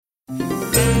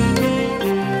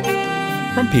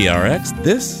PRX,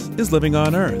 this is Living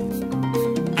on Earth.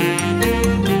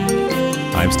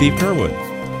 I'm Steve Curwood.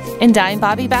 And I'm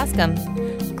Bobby Bascom.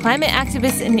 Climate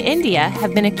activists in India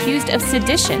have been accused of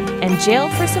sedition and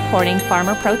jailed for supporting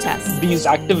farmer protests. These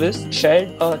activists shared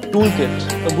a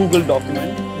toolkit, a Google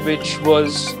document, which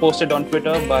was posted on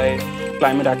Twitter by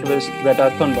climate activist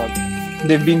Greta Thunberg.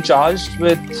 They've been charged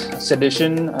with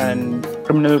sedition and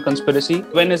criminal conspiracy,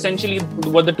 when essentially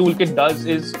what the toolkit does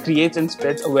is creates and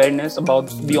spreads awareness about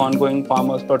the ongoing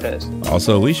farmers' protests.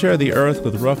 Also, we share the Earth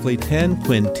with roughly 10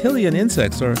 quintillion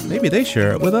insects, or maybe they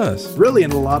share it with us. Really,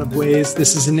 in a lot of ways,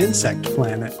 this is an insect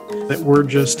planet that we're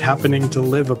just happening to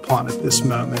live upon at this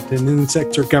moment. And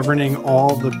insects are governing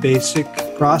all the basic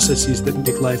processes that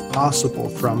make life possible,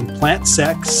 from plant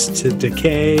sex to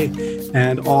decay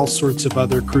and all sorts of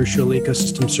other crucial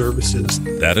ecosystem services.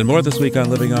 That and more this week on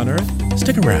Living on Earth.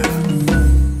 Stick around.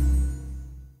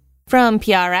 From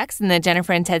PRX in the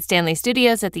Jennifer and Ted Stanley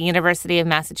studios at the University of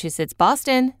Massachusetts,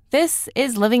 Boston, this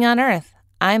is Living on Earth.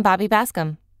 I'm Bobby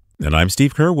Bascom. And I'm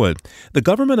Steve Curwood. The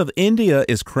government of India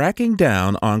is cracking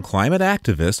down on climate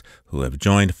activists who have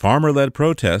joined farmer-led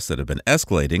protests that have been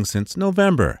escalating since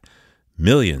November.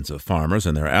 Millions of farmers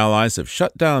and their allies have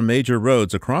shut down major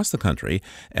roads across the country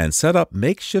and set up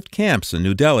makeshift camps in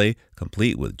New Delhi,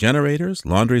 complete with generators,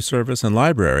 laundry service, and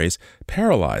libraries,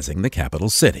 paralyzing the capital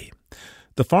city.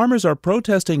 The farmers are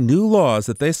protesting new laws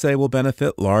that they say will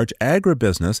benefit large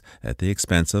agribusiness at the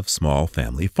expense of small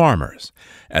family farmers.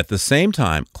 At the same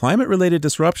time, climate-related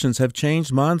disruptions have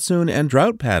changed monsoon and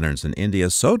drought patterns in India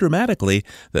so dramatically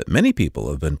that many people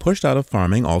have been pushed out of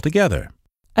farming altogether.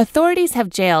 Authorities have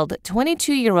jailed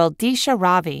 22-year-old Disha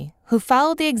Ravi, who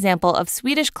followed the example of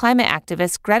Swedish climate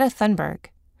activist Greta Thunberg.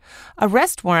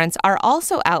 Arrest warrants are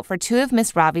also out for two of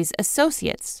Ms. Ravi's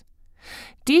associates.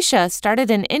 Disha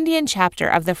started an Indian chapter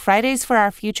of the Fridays for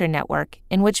Our Future network,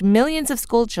 in which millions of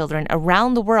schoolchildren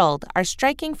around the world are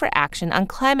striking for action on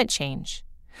climate change.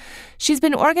 She's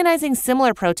been organizing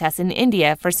similar protests in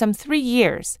India for some 3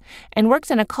 years and works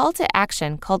on a call to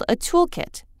action called a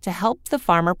toolkit to help the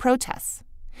farmer protests.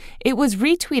 It was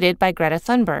retweeted by Greta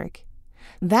Thunberg.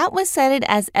 That was cited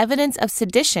as evidence of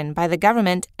sedition by the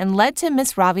government and led to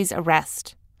Ms. Ravi's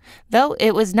arrest. Though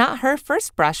it was not her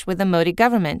first brush with the Modi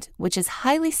government, which is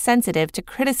highly sensitive to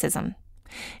criticism.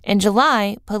 In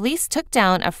July, police took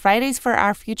down a Fridays for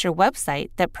Our Future website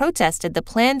that protested the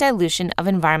planned dilution of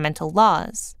environmental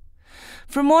laws.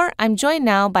 For more, I'm joined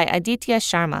now by Aditya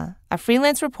Sharma, a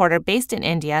freelance reporter based in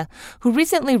India who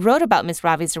recently wrote about Ms.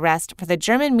 Ravi's arrest for the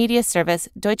German media service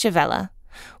Deutsche Welle.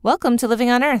 Welcome to Living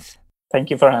on Earth. Thank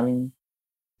you for having me.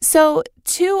 So,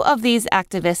 two of these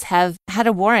activists have had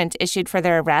a warrant issued for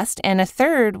their arrest, and a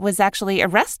third was actually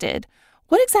arrested.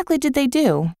 What exactly did they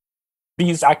do?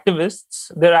 These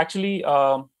activists, they're actually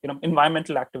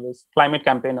environmental activists, climate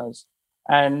campaigners,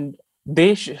 and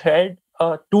they shared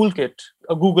a toolkit,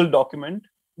 a Google document,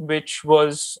 which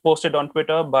was posted on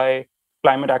Twitter by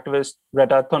climate activist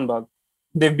Greta Thunberg.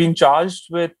 They've been charged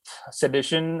with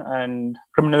sedition and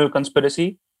criminal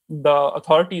conspiracy. The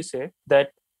authorities say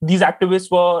that these activists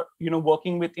were,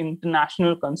 working with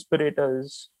international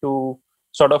conspirators to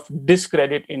sort of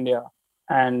discredit India,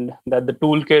 and that the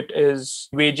toolkit is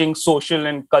waging social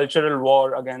and cultural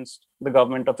war against the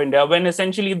government of India, when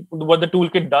essentially what the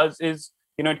toolkit does is,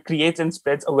 it creates and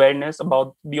spreads awareness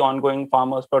about the ongoing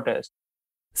farmers' protests.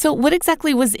 So what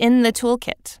exactly was in the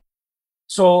toolkit?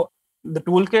 So the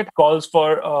toolkit calls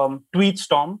for tweet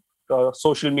storm,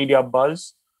 social media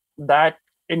buzz, that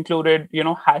included,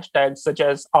 hashtags such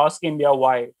as Ask India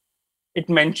Why. It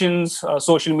mentions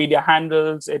social media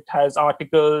handles, it has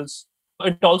articles.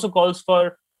 It also calls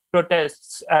for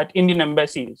protests at Indian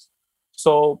embassies.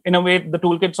 So in a way, the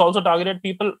toolkit's also targeted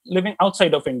people living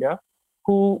outside of India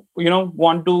who,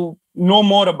 want to know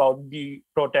more about the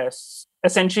protests,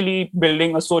 essentially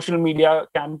building a social media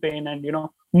campaign and,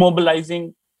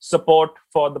 mobilizing support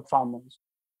for the farmers.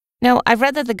 Now, I've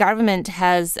read that the government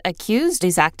has accused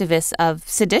these activists of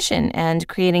sedition and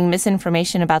creating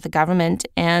misinformation about the government,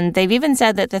 and they've even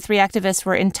said that the three activists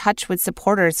were in touch with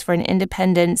supporters for an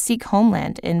independent Sikh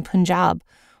homeland in Punjab.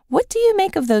 What do you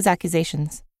make of those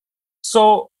accusations?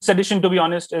 So sedition, to be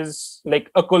honest, is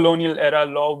like a colonial era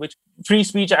law, which free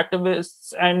speech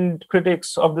activists and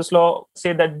critics of this law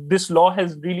say that this law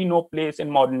has really no place in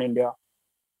modern India.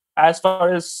 As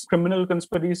far as criminal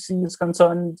conspiracy is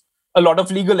concerned, a lot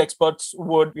of legal experts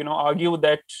would, argue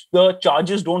that the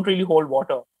charges don't really hold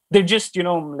water. They're just,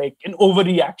 like an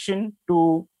overreaction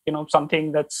to,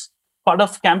 something that's part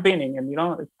of campaigning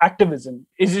and, activism.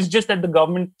 It's just that the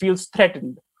government feels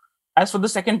threatened. As for the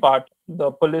second part,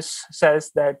 the police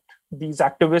says that these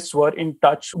activists were in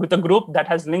touch with a group that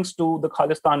has links to the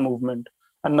Khalistan movement.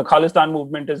 And the Khalistan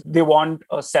movement is they want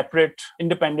a separate,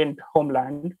 independent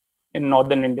homeland in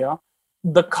northern India.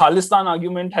 The Khalistan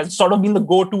argument has sort of been the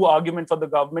go-to argument for the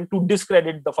government to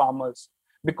discredit the farmers.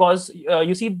 Because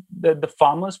you see, the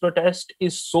farmers' protest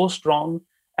is so strong,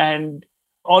 and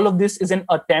all of this is an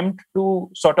attempt to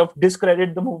sort of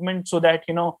discredit the movement so that,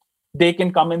 they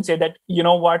can come and say that,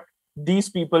 what, these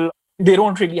people, they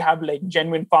don't really have like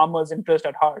genuine farmers' interest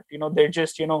at heart. They're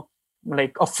just,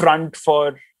 like a front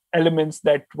for elements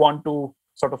that want to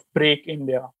sort of break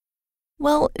India.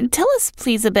 Well, tell us,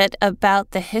 please, a bit about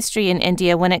the history in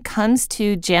India when it comes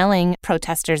to jailing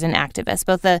protesters and activists,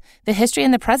 both the history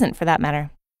and the present, for that matter.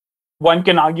 One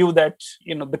can argue that,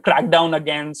 the crackdown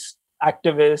against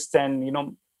activists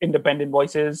and, independent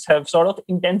voices have sort of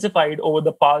intensified over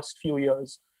the past few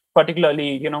years,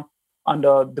 particularly,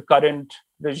 under the current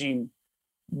regime.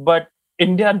 But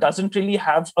India doesn't really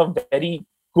have a very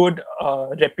good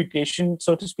reputation,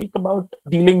 so to speak, about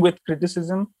dealing with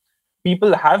criticism.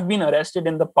 People have been arrested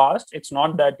in the past. It's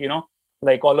not that,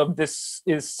 like all of this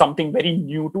is something very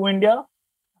new to India.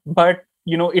 But,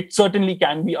 it certainly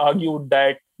can be argued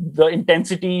that the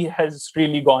intensity has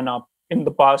really gone up in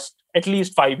the past at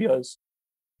least 5 years.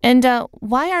 And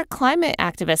why are climate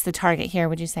activists the target here,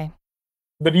 would you say?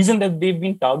 The reason that they've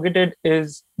been targeted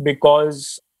is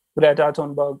because Greta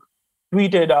Thunberg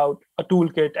tweeted out a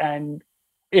toolkit, and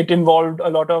it involved a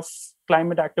lot of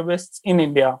climate activists in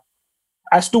India.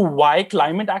 As to why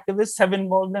climate activists have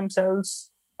involved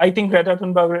themselves, I think Greta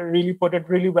Thunberg really put it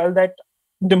really well, that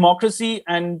democracy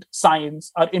and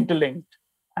science are interlinked.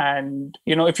 And,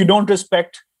 if you don't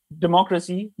respect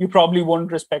democracy, you probably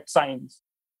won't respect science.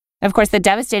 Of course, the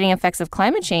devastating effects of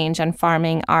climate change on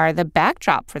farming are the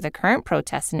backdrop for the current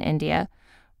protests in India.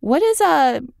 What is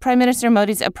Prime Minister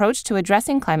Modi's approach to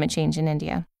addressing climate change in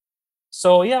India?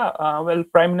 So,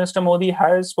 Prime Minister Modi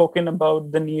has spoken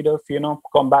about the need of,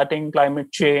 combating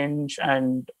climate change.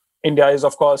 And India is,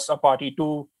 of course, a party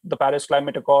to the Paris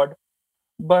Climate Accord.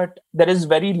 But there is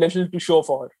very little to show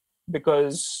for,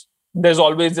 because there's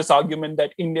always this argument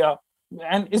that India,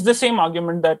 and it's the same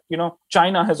argument that,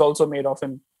 China has also made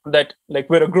often, that like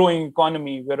we're a growing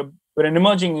economy, we're an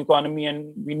emerging economy,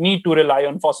 and we need to rely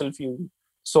on fossil fuel.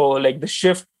 So like the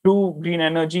shift to green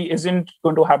energy isn't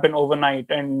going to happen overnight.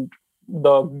 And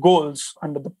the goals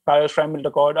under the Paris Climate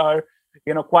Accord are,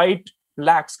 quite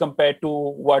lax compared to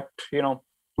what,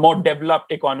 more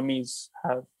developed economies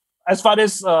have. As far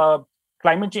as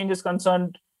climate change is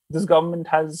concerned, this government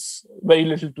has very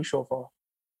little to show for.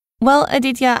 Well,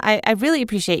 Aditya, I really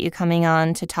appreciate you coming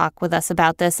on to talk with us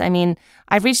about this. I mean,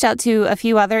 I've reached out to a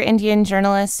few other Indian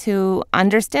journalists who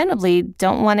understandably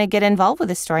don't want to get involved with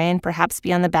this story and perhaps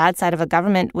be on the bad side of a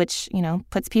government which,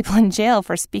 puts people in jail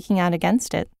for speaking out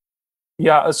against it.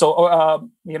 Yeah, so,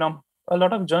 a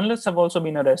lot of journalists have also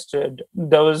been arrested.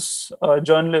 There was a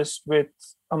journalist with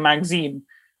a magazine,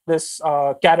 this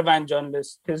caravan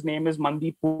journalist. His name is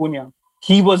Mandeep Punia.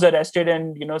 He was arrested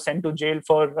and, sent to jail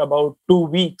for about 2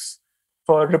 weeks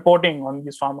for reporting on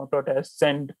these farmer protests.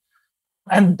 And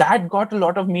that got a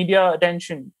lot of media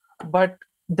attention. But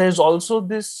there's also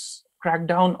this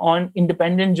crackdown on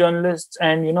independent journalists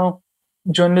and,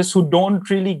 journalists who don't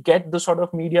really get the sort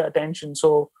of media attention.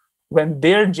 So when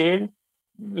they're jailed,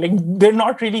 like they're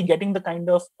not really getting the kind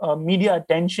of media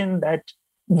attention that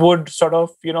would sort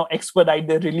of, expedite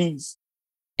their release.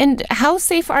 And how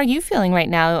safe are you feeling right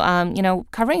now,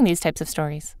 covering these types of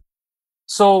stories?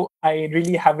 So I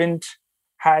really haven't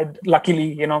had,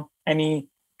 luckily, any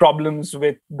problems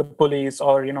with the police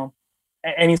or,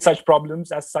 any such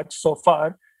problems as such so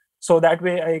far. So that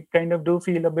way I kind of do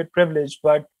feel a bit privileged.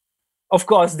 But of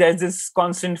course, there's this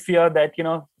constant fear that,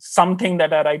 something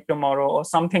that I write tomorrow or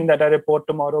something that I report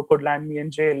tomorrow could land me in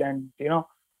jail. And,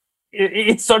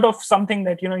 it's sort of something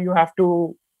that, you have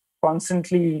to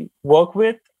constantly work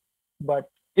with. But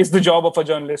it's the job of a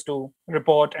journalist to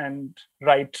report and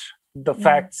write the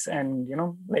facts and,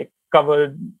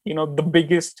 cover, the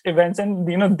biggest events.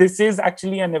 And, this is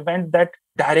actually an event that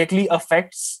directly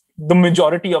affects the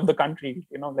majority of the country,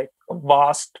 like a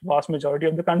vast majority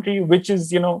of the country, which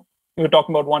is, we're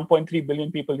talking about 1.3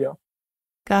 billion people here.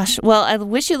 Gosh, well, I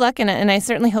wish you luck, and I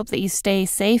certainly hope that you stay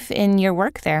safe in your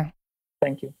work there.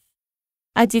 Thank you.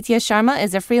 Aditya Sharma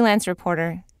is a freelance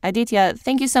reporter. Aditya,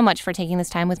 thank you so much for taking this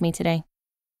time with me today.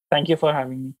 Thank you for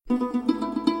having me.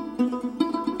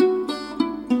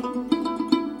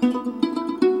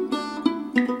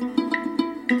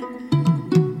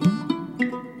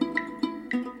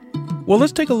 Well,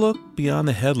 let's take a look beyond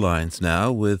the headlines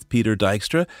now with Peter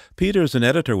Dykstra. Peter is an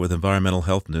editor with Environmental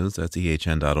Health News. That's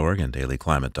ehn.org and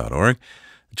dailyclimate.org.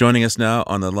 Joining us now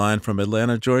on the line from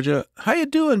Atlanta, Georgia. How you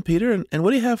doing, Peter? And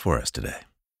what do you have for us today?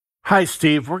 Hi,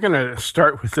 Steve. We're going to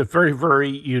start with a very, very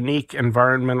unique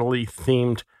environmentally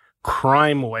themed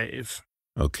crime wave.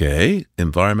 Okay,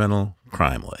 environmental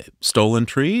crime wave. Stolen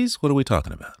trees? What are we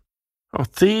talking about? Well,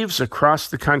 thieves across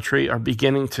the country are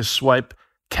beginning to swipe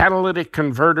catalytic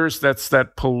converters. That's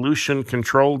that pollution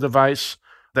control device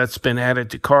that's been added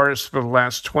to cars for the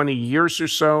last 20 years or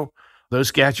so.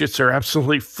 Those gadgets are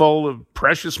absolutely full of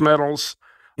precious metals,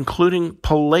 including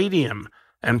palladium.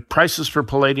 And prices for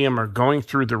palladium are going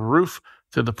through the roof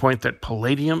to the point that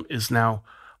palladium is now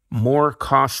more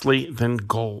costly than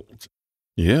gold.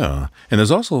 Yeah, and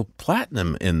there's also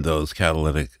platinum in those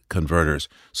catalytic converters.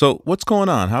 So what's going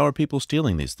on? How are people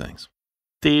stealing these things?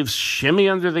 Thieves shimmy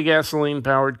under the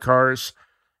gasoline-powered cars,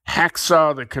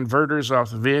 hacksaw the converters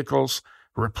off the vehicles.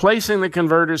 Replacing the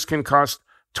converters can cost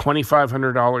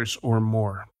 $2,500 or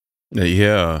more.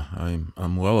 Yeah,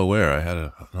 I'm well aware. I had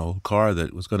an old car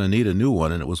that was going to need a new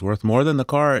one, and it was worth more than the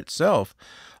car itself.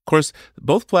 Of course,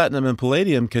 both platinum and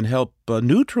palladium can help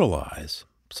neutralize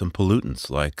some pollutants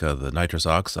like the nitrous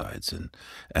oxides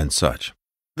and such.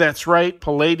 That's right.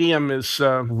 Palladium is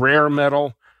a rare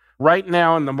metal. Right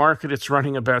now in the market, it's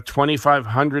running about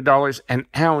 $2,500 an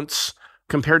ounce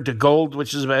compared to gold,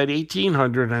 which is about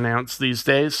 $1,800 an ounce these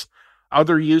days.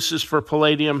 Other uses for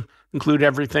palladium include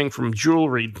everything from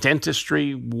jewelry,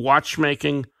 dentistry,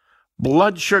 watchmaking,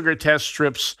 blood sugar test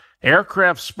strips,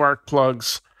 aircraft spark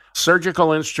plugs,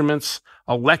 surgical instruments,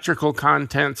 electrical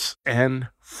contents, and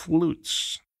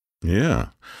flutes. Yeah.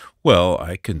 Well,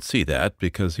 I can see that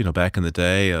because, back in the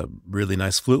day, a really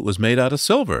nice flute was made out of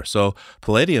silver. So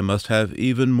palladium must have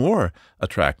even more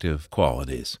attractive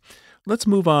qualities. Let's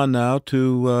move on now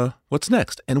to what's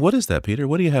next. And what is that, Peter?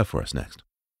 What do you have for us next?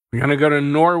 We're going to go to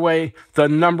Norway, the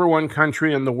number one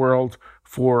country in the world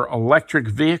for electric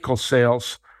vehicle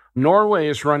sales. Norway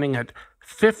is running at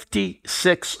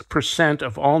 56%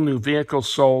 of all new vehicles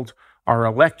sold are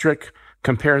electric.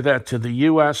 Compare that to the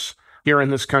U.S. Here in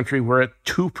this country, we're at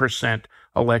 2%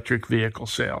 electric vehicle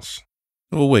sales.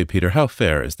 Oh, wait, Peter, how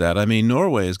fair is that? I mean,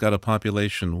 Norway has got a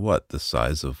population, the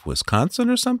size of Wisconsin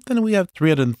or something? We have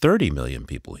 330 million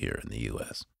people here in the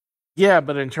U.S. Yeah,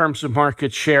 but in terms of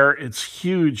market share, it's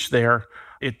huge there.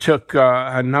 It took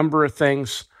a number of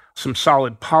things, some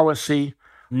solid policy,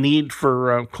 need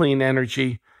for clean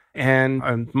energy, and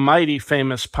a mighty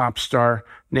famous pop star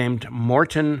named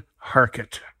Morten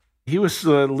Harket. He was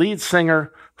the lead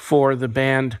singer for the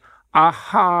band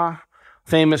Aha,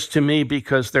 famous to me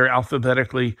because they're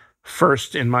alphabetically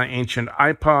first in my ancient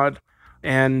iPod.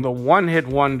 And the one-hit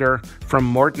wonder from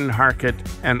Morten Harket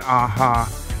and Aha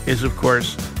is, of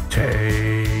course,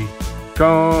 Take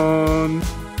on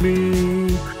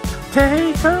me,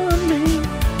 take on me.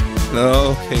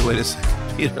 Okay, wait a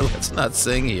second, Peter, let's not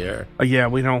sing here. Yeah,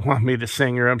 we don't want me to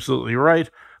sing, you're absolutely right.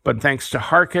 But thanks to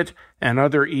Harket and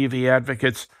other EV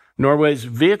advocates, Norway's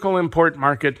vehicle import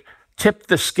market tipped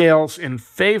the scales in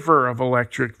favor of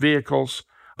electric vehicles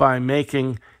by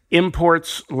making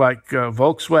imports like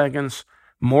Volkswagens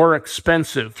more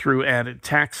expensive through added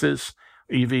taxes.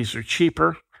 EVs are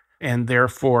cheaper, and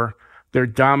therefore they're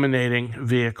dominating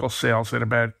vehicle sales at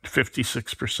about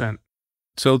 56%.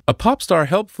 So a pop star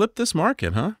helped flip this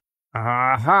market, huh?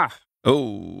 Aha.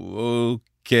 Oh,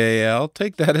 okay. I'll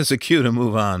take that as a cue to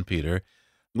move on, Peter,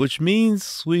 which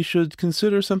means we should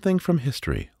consider something from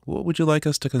history. What would you like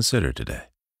us to consider today?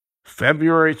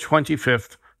 February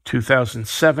 25th,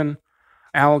 2007,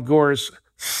 Al Gore's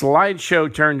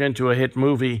slideshow turned into a hit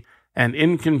movie, An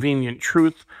Inconvenient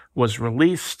Truth was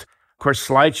released. Of course,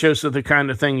 slideshows are the kind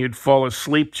of thing you'd fall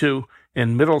asleep to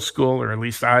in middle school, or at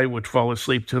least I would fall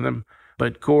asleep to them.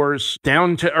 But Gore's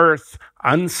down-to-earth,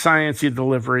 unsciency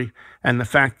delivery, and the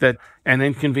fact that An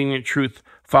Inconvenient Truth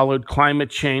followed climate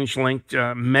change-linked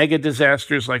mega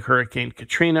disasters like Hurricane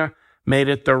Katrina made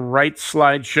it the right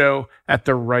slideshow at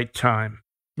the right time.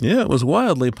 Yeah, it was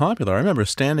wildly popular. I remember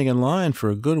standing in line for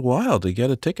a good while to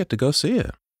get a ticket to go see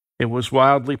it. It was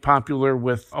wildly popular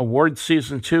with award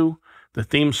season 2. The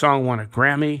theme song won a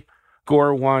Grammy.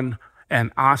 Gore won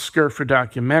an Oscar for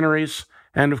documentaries.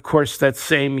 And of course, that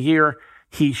same year,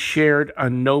 he shared a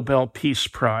Nobel Peace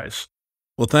Prize.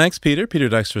 Well, thanks, Peter. Peter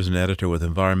Dykstra is an editor with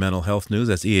Environmental Health News.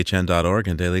 That's ehn.org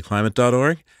and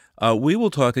dailyclimate.org. We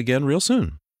will talk again real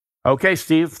soon. Okay,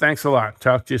 Steve. Thanks a lot.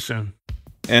 Talk to you soon.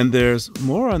 And there's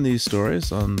more on these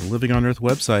stories on the Living on Earth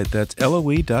website. That's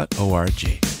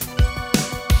LOE.org.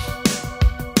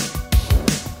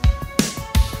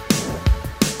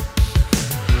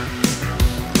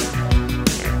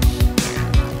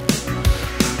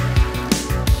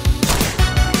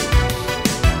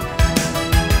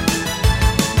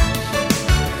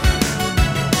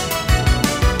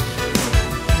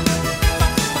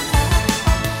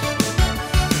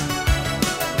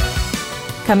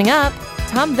 Coming up,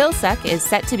 Tom Vilsack is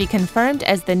set to be confirmed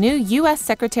as the new U.S.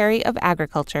 Secretary of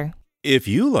Agriculture. If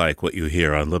you like what you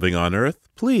hear on Living on Earth,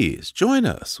 please join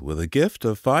us with a gift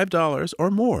of $5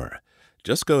 or more.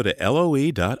 Just go to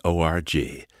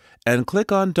LOE.org and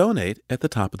click on Donate at the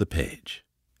top of the page.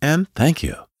 And thank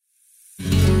you.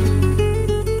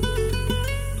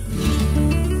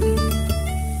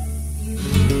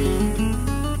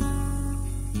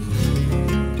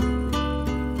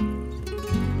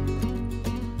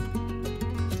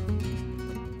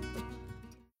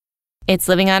 It's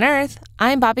Living on Earth.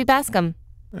 I'm Bobby Bascom.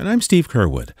 And I'm Steve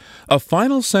Curwood. A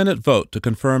final Senate vote to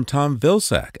confirm Tom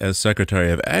Vilsack as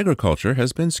Secretary of Agriculture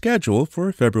has been scheduled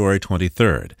for February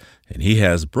 23rd, and he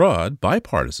has broad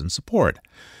bipartisan support.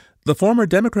 The former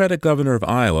Democratic governor of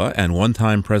Iowa and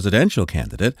one-time presidential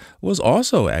candidate was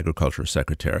also Agriculture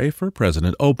Secretary for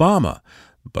President Obama.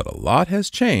 But a lot has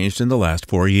changed in the last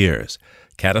 4 years.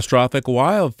 Catastrophic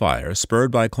wildfires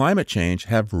spurred by climate change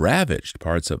have ravaged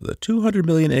parts of the 200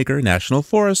 million-acre national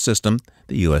forest system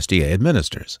the USDA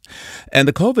administers. And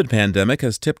the COVID pandemic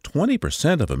has tipped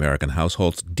 20% of American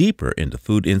households deeper into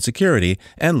food insecurity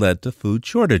and led to food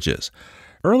shortages.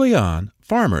 Early on,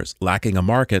 farmers lacking a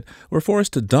market were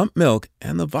forced to dump milk,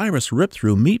 and the virus ripped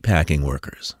through meatpacking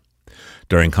workers.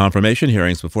 During confirmation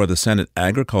hearings before the Senate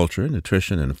Agriculture,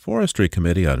 Nutrition, and Forestry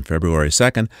Committee on February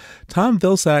 2nd, Tom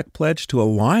Vilsack pledged to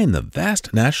align the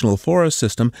vast national forest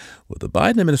system with the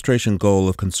Biden administration goal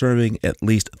of conserving at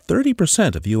least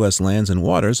 30% of U.S. lands and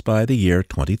waters by the year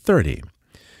 2030.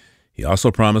 He also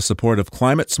promised support of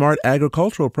climate-smart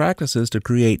agricultural practices to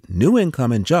create new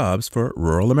income and jobs for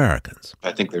rural Americans.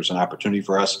 I think there's an opportunity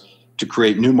for us to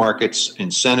create new markets,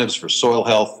 incentives for soil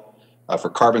health, for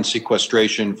carbon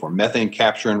sequestration, for methane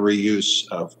capture and reuse,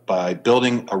 by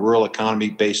building a rural economy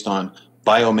based on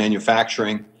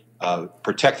biomanufacturing,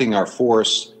 protecting our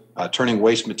forests, turning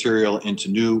waste material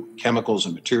into new chemicals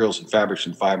and materials and fabrics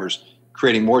and fibers,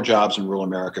 creating more jobs in rural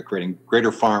America, creating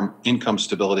greater farm income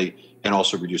stability, and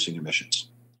also reducing emissions.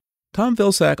 Tom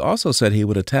Vilsack also said he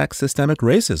would attack systemic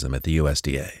racism at the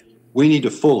USDA. We need to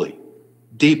fully,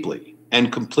 deeply,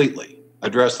 and completely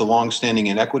address the longstanding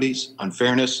inequities,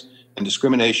 unfairness, and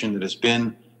discrimination that has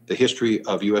been the history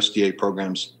of USDA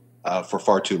programs for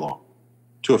far too long,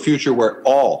 to a future where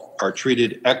all are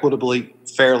treated equitably,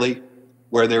 fairly,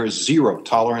 where there is zero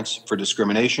tolerance for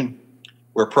discrimination,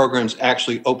 where programs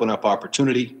actually open up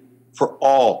opportunity for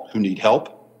all who need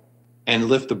help and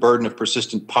lift the burden of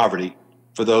persistent poverty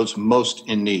for those most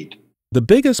in need. The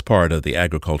biggest part of the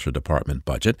Agriculture Department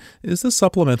budget is the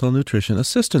Supplemental Nutrition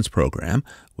Assistance Program,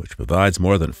 which provides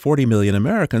more than 40 million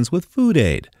Americans with food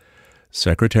aid.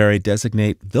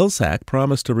 Secretary-designate Vilsack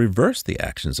promised to reverse the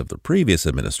actions of the previous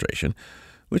administration,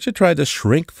 which had tried to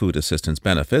shrink food assistance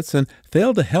benefits and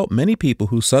failed to help many people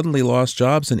who suddenly lost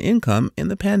jobs and income in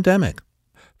the pandemic.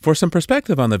 For some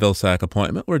perspective on the Vilsack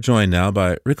appointment, we're joined now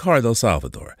by Ricardo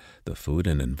Salvador, the Food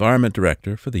and Environment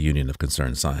Director for the Union of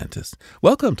Concerned Scientists.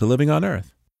 Welcome to Living on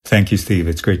Earth. Thank you, Steve.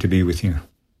 It's great to be with you.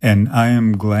 And I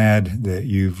am glad that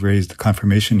you've raised the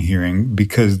confirmation hearing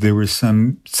because there were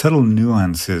some subtle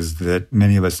nuances that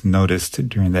many of us noticed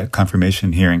during that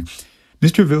confirmation hearing.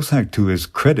 Mr. Vilsack, to his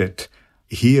credit,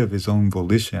 he of his own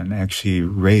volition actually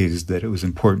raised that it was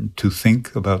important to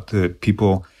think about the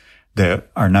people that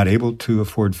are not able to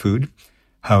afford food,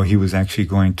 how he was actually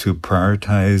going to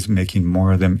prioritize making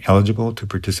more of them eligible to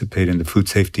participate in the food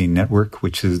safety network,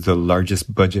 which is the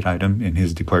largest budget item in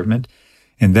his department.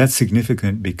 And that's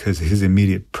significant because his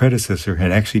immediate predecessor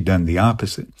had actually done the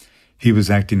opposite. He was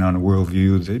acting on a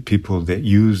worldview that people that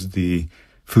use the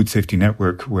food safety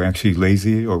network were actually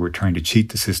lazy or were trying to cheat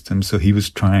the system. So he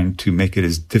was trying to make it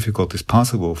as difficult as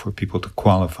possible for people to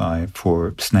qualify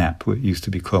for SNAP, what used to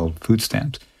be called food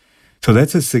stamps. So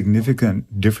that's a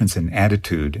significant difference in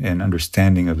attitude and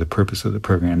understanding of the purpose of the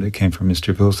program that came from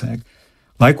Mr. Vilsack.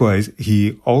 Likewise,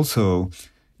 he also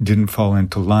didn't fall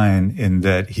into line in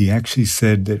that he actually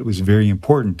said that it was very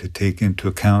important to take into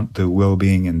account the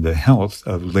well-being and the health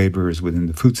of laborers within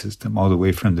the food system, all the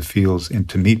way from the fields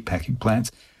into meat packing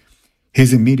plants.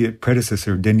 His immediate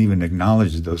predecessor didn't even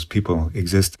acknowledge those people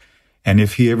exist. And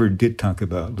if he ever did talk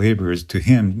about laborers, to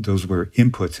him, those were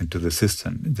inputs into the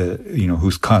system,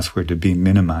 whose costs were to be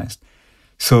minimized.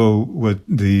 So what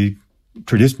the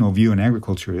traditional view in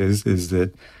agriculture is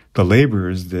that the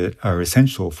laborers that are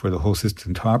essential for the whole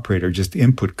system to operate are just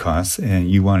input costs, and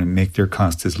you want to make their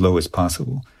costs as low as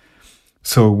possible.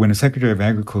 So when a Secretary of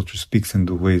Agriculture speaks in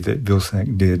the way that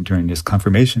Vilsack did during this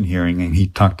confirmation hearing, and he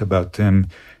talked about them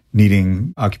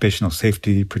needing occupational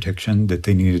safety protection, that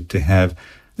they needed to have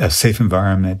a safe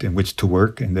environment in which to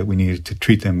work, and that we needed to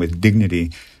treat them with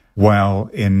dignity, While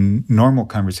in normal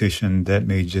conversation, that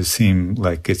may just seem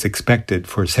like it's expected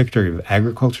for a Secretary of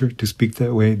Agriculture to speak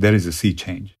that way. That is a sea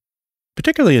change.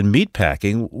 Particularly in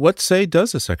meatpacking, what say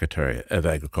does the Secretary of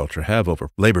Agriculture have over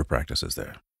labor practices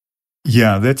there?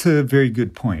 Yeah, that's a very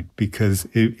good point, because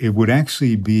it would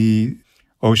actually be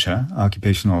OSHA,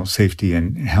 Occupational Safety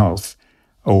and Health,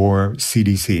 or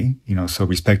CDC, so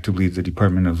respectively the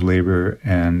Department of Labor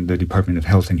and the Department of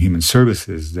Health and Human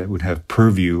Services, that would have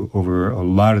purview over a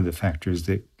lot of the factors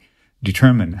that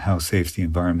determine how safe the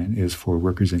environment is for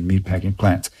workers in meatpacking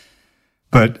plants.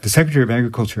 But the Secretary of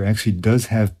Agriculture actually does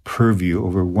have purview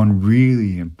over one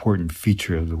really important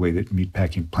feature of the way that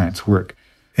meatpacking plants work.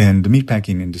 In the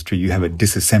meatpacking industry, you have a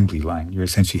disassembly line. You're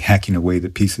essentially hacking away the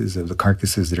pieces of the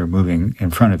carcasses that are moving in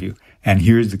front of you. And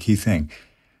here's the key thing.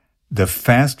 The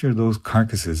faster those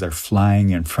carcasses are flying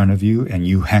in front of you and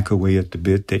you hack away at the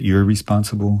bit that you're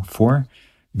responsible for,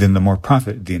 then the more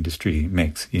profit the industry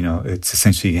makes. It's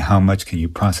essentially how much can you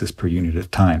process per unit of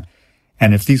time.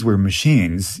 And if these were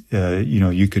machines,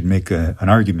 you could make an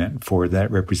argument for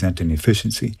that representing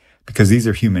efficiency. Because these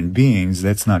are human beings,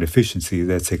 that's not efficiency,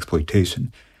 that's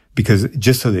exploitation. Because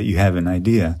just so that you have an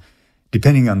idea,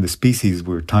 depending on the species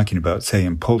we're talking about, say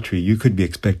in poultry, you could be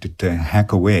expected to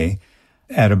hack away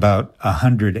at about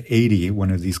 180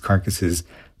 one of these carcasses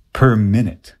per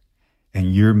minute.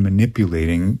 And you're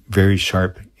manipulating very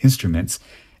sharp instruments.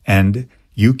 And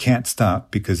you can't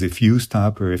stop, because if you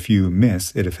stop or if you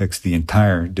miss, it affects the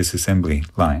entire disassembly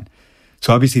line.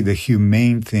 So obviously the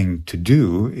humane thing to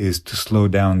do is to slow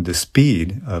down the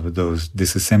speed of those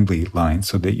disassembly lines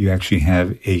so that you actually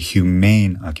have a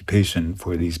humane occupation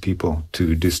for these people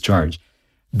to discharge.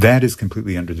 That is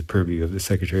completely under the purview of the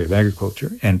Secretary of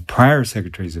Agriculture. And prior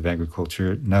Secretaries of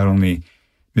Agriculture, not only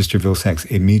Mr. Vilsack's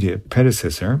immediate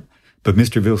predecessor, but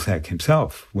Mr. Vilsack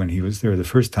himself, when he was there the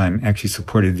first time, actually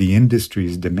supported the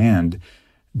industry's demand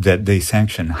that they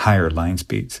sanction higher line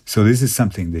speeds. So this is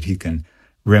something that he can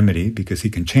remedy, because he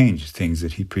can change things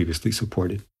that he previously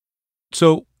supported.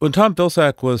 So when Tom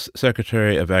Vilsack was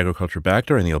Secretary of Agriculture back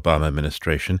during the Obama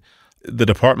administration, the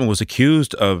department was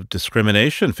accused of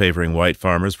discrimination favoring white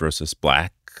farmers versus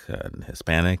black and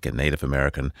Hispanic and Native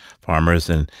American farmers.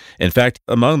 And in fact,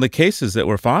 among the cases that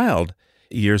were filed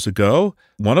years ago,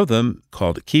 one of them,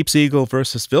 called Keeps Eagle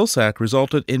versus Vilsack,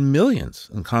 resulted in millions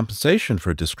in compensation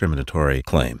for discriminatory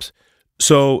claims.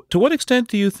 So to what extent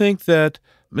do you think that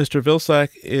Mr. Vilsack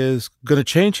is going to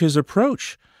change his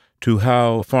approach to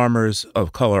how farmers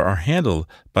of color are handled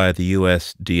by the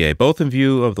USDA, both in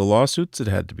view of the lawsuits that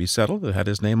had to be settled, that had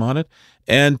his name on it,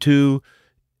 and to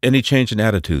any change in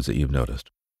attitudes that you've noticed?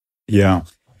 Yeah.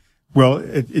 Well,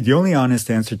 the only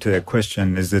honest answer to that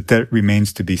question is that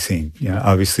remains to be seen.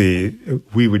 Obviously,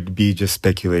 we would be just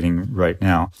speculating right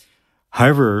now.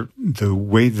 However, the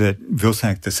way that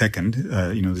Vilsack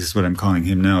II, this is what I'm calling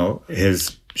him now,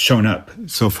 has shown up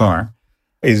so far,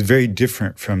 is very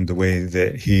different from the way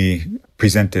that he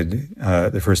presented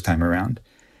the first time around.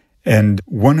 And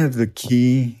one of the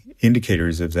key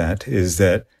indicators of that is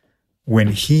that when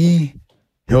he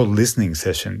held listening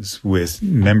sessions with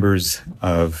members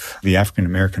of the African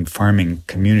American farming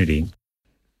community,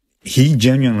 he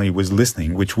genuinely was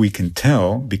listening, which we can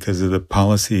tell because of the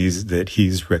policies that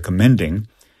he's recommending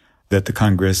that the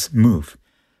Congress move.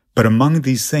 But among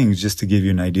these things, just to give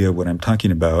you an idea of what I'm talking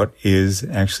about, is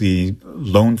actually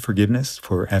loan forgiveness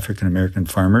for African American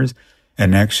farmers,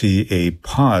 and actually a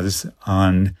pause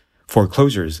on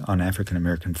foreclosures on African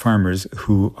American farmers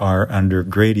who are under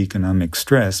great economic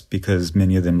stress because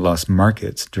many of them lost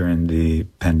markets during the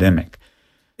pandemic.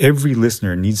 Every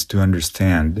listener needs to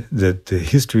understand that the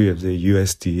history of the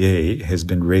USDA has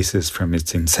been racist from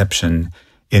its inception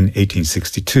in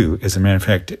 1862. As a matter of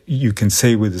fact, you can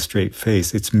say with a straight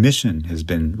face, its mission has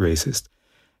been racist.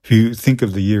 If you think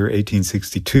of the year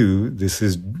 1862, this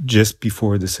is just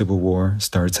before the Civil War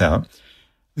starts out.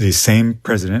 The same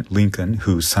President, Lincoln,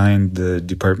 who signed the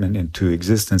department into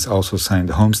existence, also signed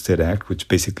the Homestead Act, which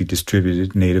basically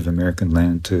distributed Native American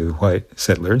land to white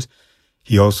settlers.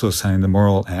 He also signed the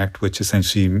Morrill Act, which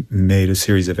essentially made a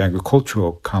series of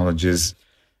agricultural colleges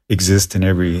exist in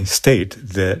every state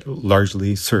that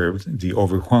largely served the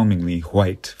overwhelmingly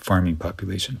white farming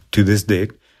population. To this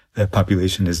date, that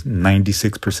population is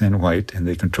 96% white, and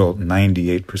they control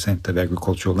 98% of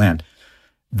agricultural land.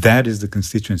 That is the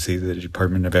constituency that the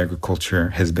Department of Agriculture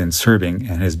has been serving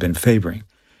and has been favoring.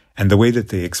 And the way that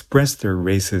they express their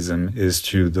racism is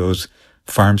through those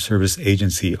Farm Service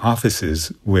Agency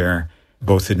offices where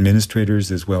both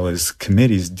administrators as well as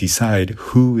committees decide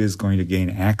who is going to gain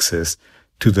access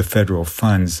to the federal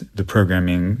funds, the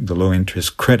programming, the low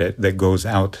interest credit that goes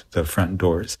out the front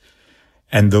doors.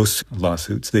 And those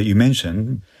lawsuits that you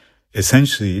mentioned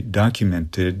essentially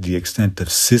documented the extent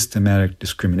of systematic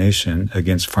discrimination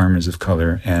against farmers of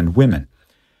color and women.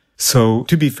 So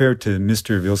to be fair to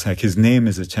Mr. Vilsack, his name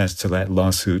is attached to that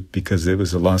lawsuit because it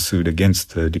was a lawsuit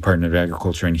against the Department of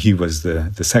Agriculture and he was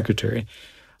the secretary.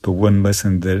 But one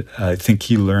lesson that I think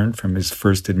he learned from his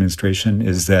first administration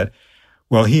is that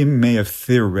while he may have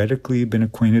theoretically been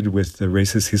acquainted with the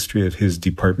racist history of his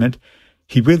department,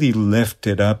 he really left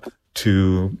it up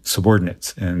to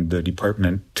subordinates and the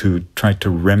department to try to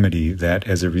remedy that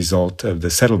as a result of the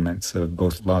settlements of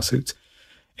both lawsuits,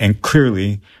 and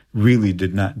clearly really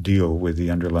did not deal with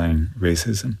the underlying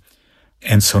racism.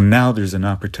 And so now there's an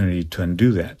opportunity to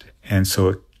undo that. And so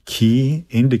a key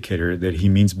indicator that he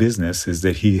means business is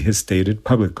that he has stated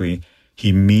publicly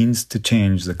he means to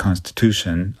change the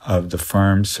constitution of the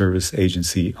Farm Service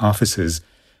Agency offices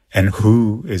and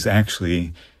who is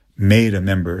actually made a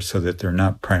member so that they're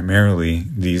not primarily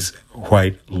these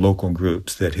white local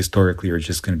groups that historically are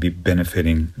just going to be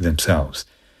benefiting themselves.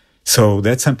 So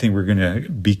that's something we're going to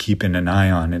be keeping an eye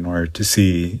on in order to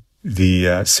see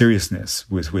the seriousness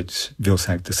with which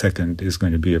Vilsack II is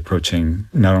going to be approaching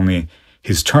not only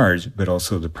his charge, but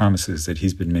also the promises that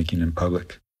he's been making in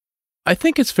public. I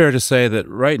think it's fair to say that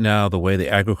right now the way the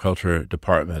Agriculture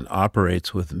Department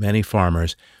operates with many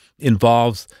farmers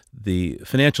involves the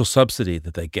financial subsidy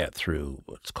that they get through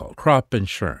what's called crop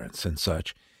insurance and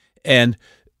such. And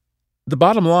the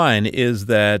bottom line is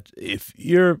that if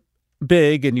you're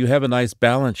big and you have a nice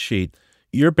balance sheet,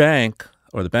 your bank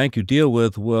or the bank you deal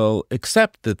with will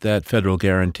accept that that federal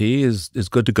guarantee is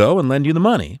good to go and lend you the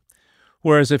money.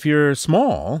 Whereas if you're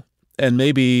small and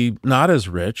maybe not as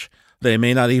rich, they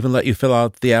may not even let you fill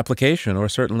out the application or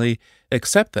certainly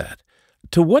accept that.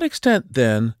 To what extent,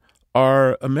 then,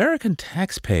 are American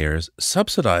taxpayers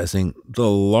subsidizing the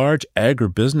large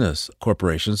agribusiness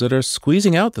corporations that are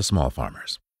squeezing out the small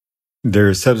farmers?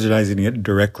 They're subsidizing it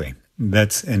directly.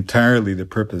 That's entirely the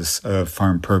purpose of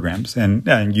farm programs.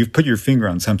 And you've put your finger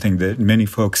on something that many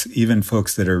folks, even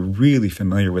folks that are really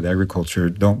familiar with agriculture,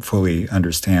 don't fully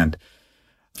understand.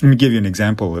 Let me give you an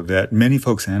example of that. Many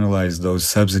folks analyze those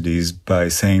subsidies by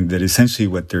saying that essentially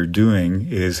what they're doing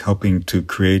is helping to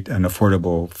create an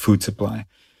affordable food supply.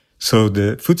 So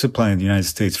the food supply in the United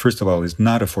States, first of all, is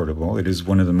not affordable. It is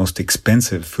one of the most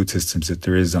expensive food systems that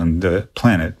there is on the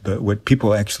planet. But what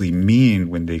people actually mean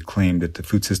when they claim that the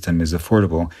food system is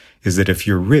affordable is that if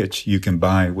you're rich, you can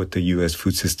buy what the U.S.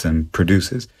 food system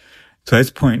produces. So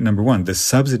that's point number one. The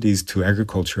subsidies to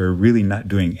agriculture are really not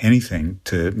doing anything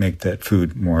to make that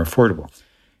food more affordable.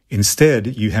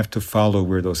 Instead, you have to follow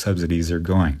where those subsidies are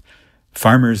going.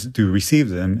 Farmers do receive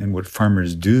them, and what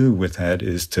farmers do with that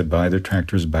is to buy their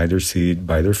tractors, buy their seed,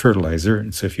 buy their fertilizer.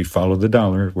 And so if you follow the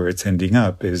dollar, where it's ending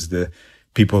up is the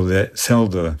people that sell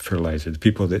the fertilizer, the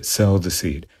people that sell the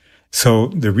seed. So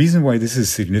the reason why this is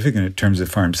significant in terms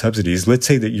of farm subsidies, let's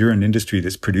say that you're an industry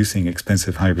that's producing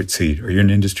expensive hybrid seed, or you're an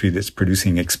industry that's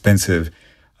producing expensive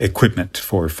equipment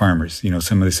for farmers. You know,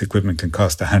 some of this equipment can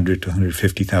cost $100,000 to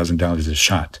 $150,000 a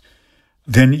shot.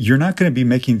 Then you're not going to be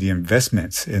making the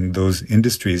investments in those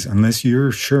industries unless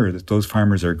you're sure that those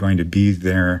farmers are going to be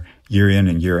there year in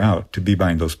and year out to be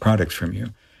buying those products from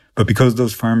you. But because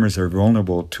those farmers are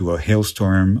vulnerable to a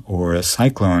hailstorm or a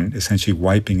cyclone essentially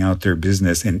wiping out their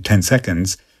business in 10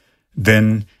 seconds,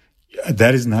 then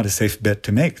that is not a safe bet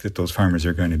to make that those farmers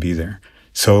are going to be there.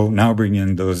 So now bring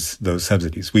in those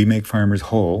subsidies. We make farmers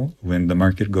whole when the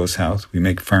market goes south. We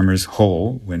make farmers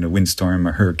whole when a windstorm,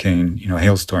 a hurricane,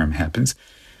 hailstorm happens.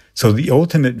 So the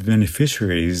ultimate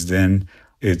beneficiaries then,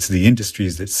 it's the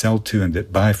industries that sell to and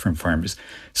that buy from farmers.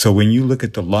 So when you look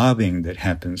at the lobbying that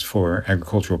happens for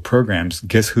agricultural programs,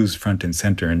 guess who's front and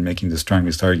center in making the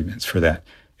strongest arguments for that?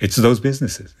 It's those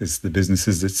businesses. It's the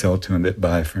businesses that sell to and that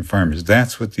buy from farmers.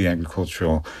 That's what the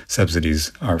agricultural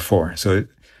subsidies are for. So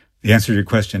the answer to your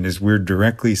question is we're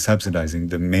directly subsidizing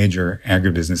the major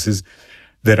agribusinesses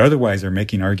that otherwise are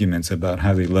making arguments about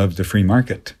how they love the free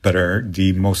market, but are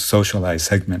the most socialized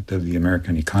segment of the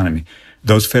American economy.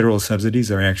 Those federal subsidies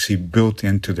are actually built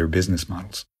into their business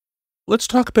models. Let's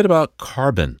talk a bit about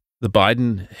carbon. The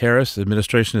Biden-Harris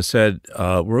administration has said,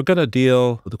 we're going to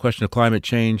deal with the question of climate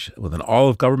change with an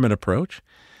all-of-government approach.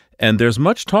 And there's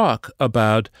much talk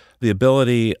about the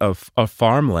ability of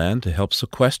farmland to help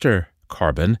sequester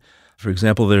carbon. For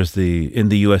example, in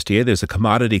the USDA, there's a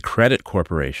commodity credit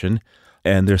corporation,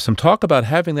 and there's some talk about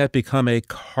having that become a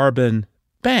carbon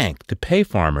bank to pay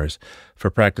farmers for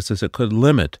practices that could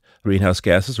limit greenhouse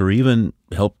gases or even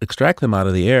help extract them out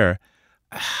of the air.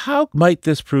 How might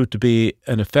this prove to be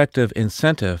an effective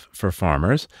incentive for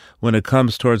farmers when it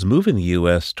comes towards moving the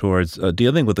U.S. towards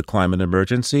dealing with the climate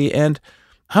emergency? And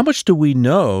how much do we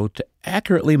know to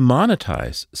accurately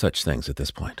monetize such things at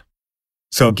this point?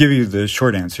 So I'll give you the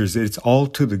short answers. It's all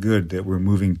to the good that we're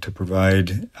moving to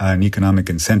provide an economic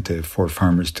incentive for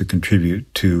farmers to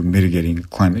contribute to mitigating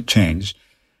climate change.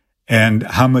 And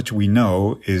how much we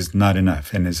know is not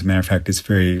enough. And as a matter of fact, it's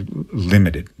very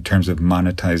limited in terms of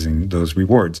monetizing those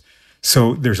rewards.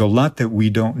 So there's a lot that we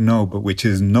don't know, but which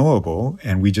is knowable,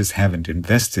 and we just haven't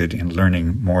invested in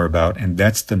learning more about. And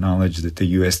that's the knowledge that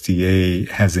the USDA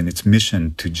has in its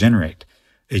mission to generate.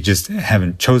 They just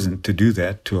haven't chosen to do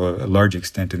that to a large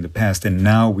extent in the past. And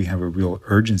now we have a real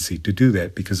urgency to do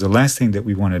that, because the last thing that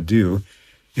we want to do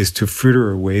is to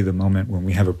fritter away the moment when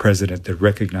we have a president that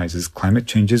recognizes climate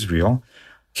change is real,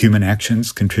 human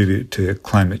actions contribute to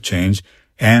climate change,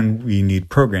 and we need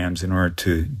programs in order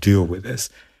to deal with this.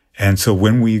 And so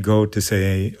when we go to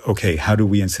say, okay, how do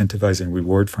we incentivize and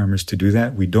reward farmers to do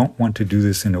that? We don't want to do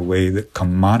this in a way that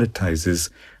commoditizes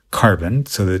carbon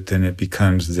so that then it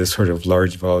becomes this sort of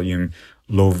large volume,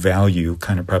 low value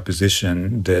kind of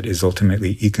proposition that is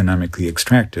ultimately economically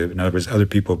extractive. In other words, other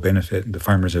people benefit, and the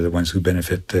farmers are the ones who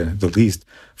benefit the least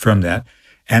from that.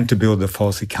 And to build a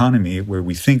false economy where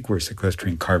we think we're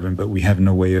sequestering carbon, but we have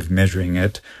no way of measuring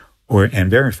it and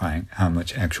verifying how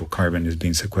much actual carbon is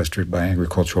being sequestered by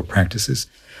agricultural practices.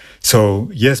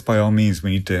 So yes, by all means,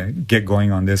 we need to get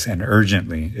going on this, and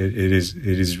urgently. It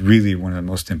is really one of the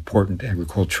most important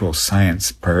agricultural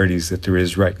science priorities that there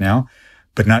is right now,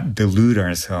 but not delude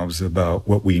ourselves about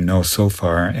what we know so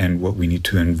far and what we need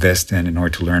to invest in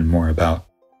order to learn more about.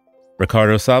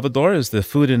 Ricardo Salvador is the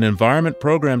Food and Environment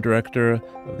Program Director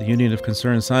of the Union of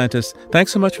Concerned Scientists.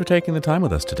 Thanks so much for taking the time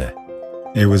with us today.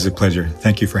 It was a pleasure.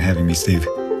 Thank you for having me, Steve.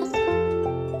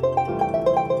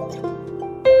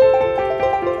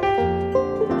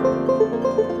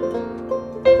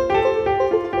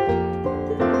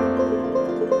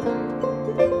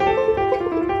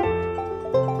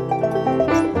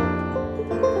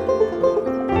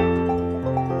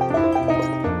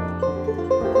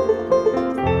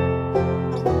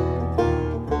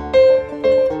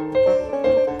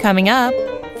 Coming up,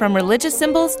 from religious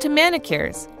symbols to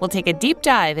manicures, we'll take a deep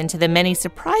dive into the many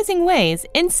surprising ways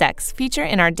insects feature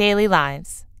in our daily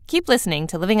lives. Keep listening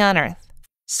to Living on Earth.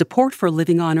 Support for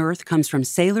Living on Earth comes from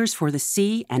Sailors for the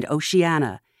Sea and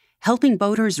Oceana, helping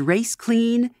boaters race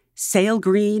clean, sail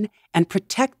green, and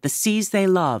protect the seas they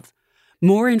love.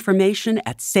 More information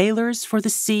at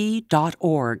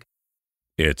sailorsforthesea.org.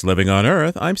 It's Living on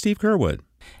Earth. I'm Steve Curwood.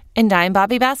 And I'm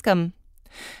Bobby Bascom.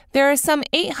 There are some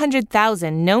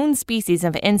 800,000 known species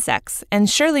of insects, and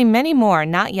surely many more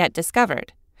not yet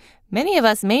discovered. Many of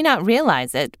us may not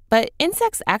realize it, but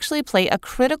insects actually play a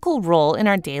critical role in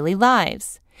our daily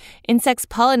lives. Insects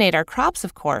pollinate our crops,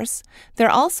 of course. They're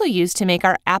also used to make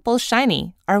our apples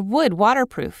shiny, our wood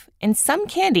waterproof, and some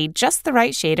candy just the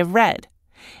right shade of red.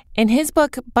 In his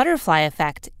book, Butterfly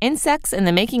Effect, Insects in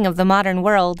the Making of the Modern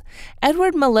World,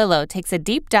 Edward Melillo takes a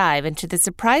deep dive into the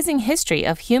surprising history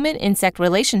of human-insect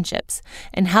relationships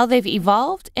and how they've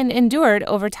evolved and endured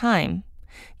over time.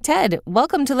 Ted,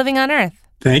 welcome to Living on Earth.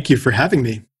 Thank you for having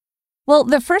me. Well,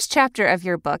 the first chapter of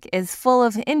your book is full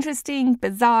of interesting,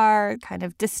 bizarre, kind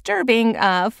of disturbing,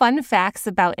 fun facts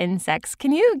about insects.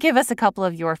 Can you give us a couple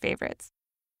of your favorites?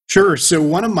 Sure. So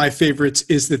one of my favorites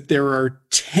is that there are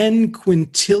 10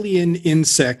 quintillion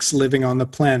insects living on the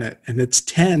planet, and it's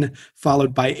 10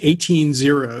 followed by 18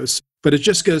 zeros. But it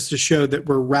just goes to show that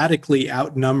we're radically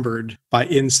outnumbered by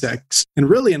insects. And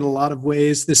really, in a lot of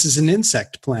ways, this is an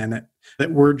insect planet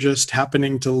that we're just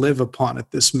happening to live upon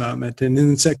at this moment. And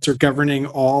insects are governing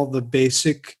all the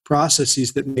basic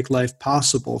processes that make life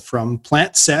possible, from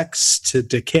plant sex to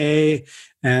decay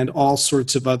and all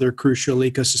sorts of other crucial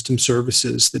ecosystem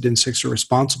services that insects are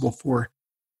responsible for.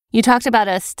 You talked about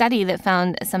a study that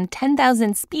found some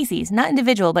 10,000 species, not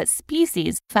individual, but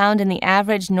species, found in the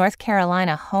average North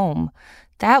Carolina home.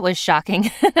 That was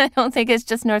shocking. I don't think it's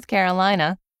just North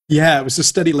Carolina. Yeah, it was a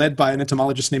study led by an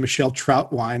entomologist named Michelle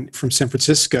Troutwine from San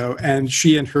Francisco, and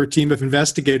she and her team of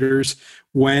investigators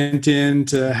went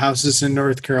into houses in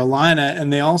North Carolina,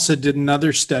 and they also did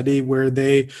another study where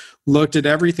they looked at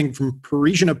everything from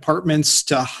Parisian apartments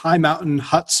to high mountain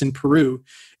huts in Peru,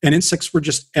 and insects were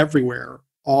just everywhere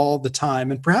all the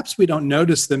time. And perhaps we don't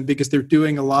notice them because they're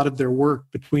doing a lot of their work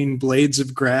between blades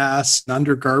of grass,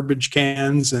 under garbage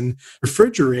cans, and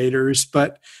refrigerators,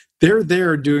 but they're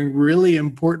there doing really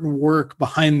important work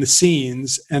behind the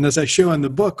scenes. And as I show in the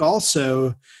book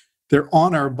also, they're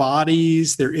on our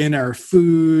bodies, they're in our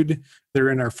food, they're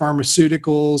in our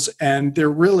pharmaceuticals, and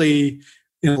they're really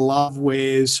in a lot of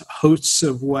ways, hosts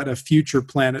of what a future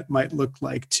planet might look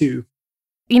like, too.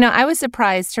 I was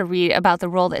surprised to read about the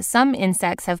role that some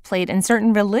insects have played in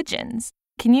certain religions.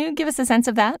 Can you give us a sense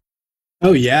of that?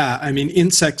 Oh, yeah. I mean,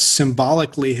 insects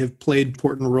symbolically have played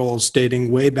important roles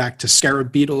dating way back to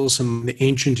scarab beetles and the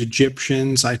ancient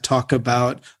Egyptians. I talk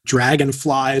about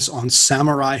dragonflies on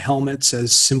samurai helmets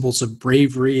as symbols of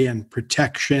bravery and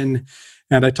protection.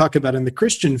 And I talk about in the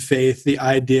Christian faith the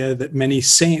idea that many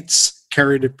saints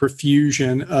carried a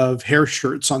profusion of hair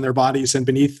shirts on their bodies, and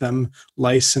beneath them,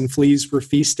 lice and fleas were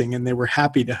feasting, and they were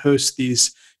happy to host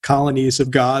these colonies of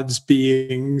God's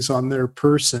beings on their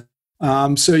person.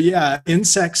 So yeah,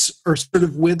 insects are sort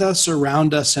of with us,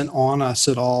 around us, and on us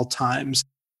at all times.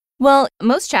 Well,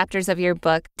 most chapters of your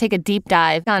book take a deep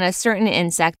dive on a certain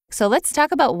insect. So let's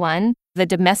talk about one, the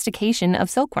domestication of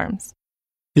silkworms.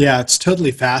 Yeah, it's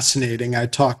totally fascinating. I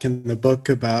talk in the book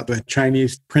about a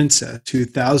Chinese princess who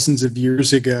thousands of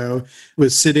years ago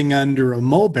was sitting under a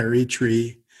mulberry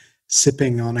tree,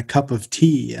 sipping on a cup of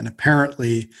tea, and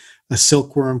apparently a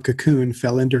silkworm cocoon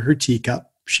fell into her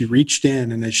teacup. She reached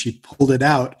in, and as she pulled it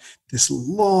out, this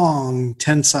long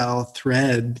tensile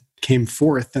thread came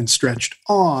forth and stretched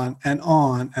on and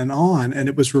on and on, and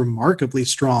it was remarkably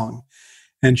strong.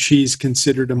 And she's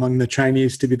considered among the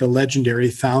Chinese to be the legendary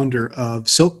founder of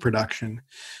silk production.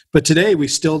 But today we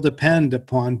still depend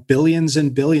upon billions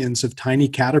and billions of tiny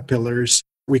caterpillars.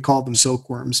 We call them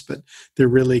silkworms, but they're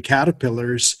really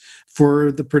caterpillars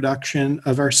for the production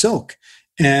of our silk.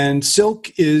 And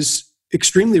silk is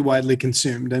extremely widely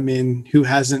consumed. I mean, who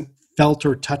hasn't felt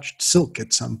or touched silk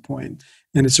at some point?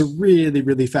 And it's a really,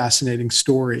 really fascinating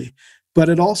story. But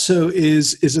it also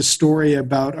is a story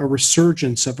about a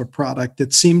resurgence of a product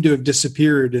that seemed to have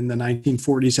disappeared in the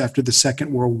 1940s after the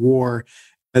Second World War,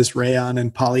 as rayon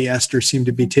and polyester seemed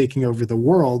to be taking over the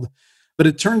world. But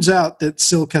it turns out that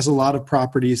silk has a lot of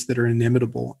properties that are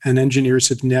inimitable, and engineers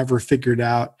have never figured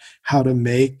out how to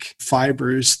make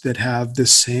fibers that have the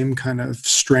same kind of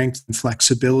strength and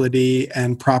flexibility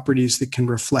and properties that can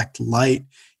reflect light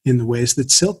in the ways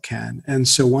that silk can. And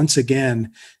so once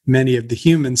again, many of the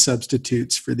human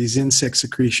substitutes for these insect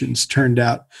secretions turned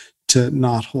out to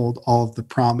not hold all of the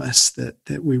promise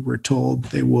that we were told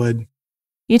they would.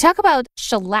 You talk about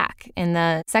shellac in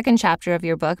the second chapter of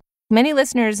your book. Many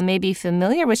listeners may be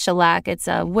familiar with shellac. It's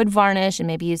a wood varnish and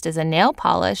may be used as a nail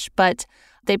polish, but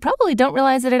they probably don't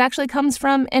realize that it actually comes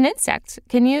from an insect.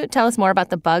 Can you tell us more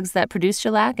about the bugs that produce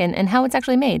shellac and how it's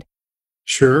actually made?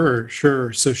 Sure.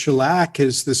 So shellac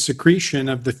is the secretion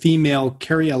of the female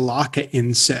Caryolacca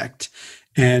insect,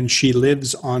 and she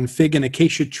lives on fig and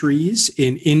acacia trees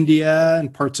in India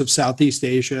and parts of Southeast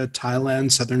Asia,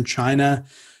 Thailand, southern China.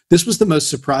 This was the most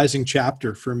surprising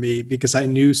chapter for me because I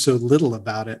knew so little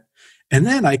about it. And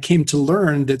then I came to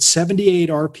learn that 78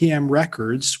 RPM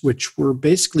records, which were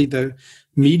basically the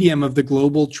medium of the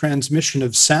global transmission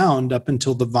of sound up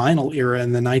until the vinyl era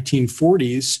in the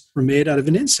 1940s, were made out of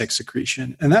an insect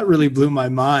secretion. And that really blew my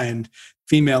mind.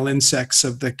 Female insects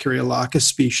of the Caryolacca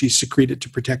species secrete it to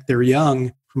protect their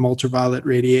young from ultraviolet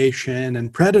radiation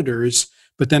and predators,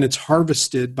 but then it's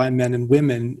harvested by men and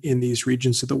women in these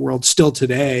regions of the world. Still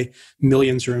today,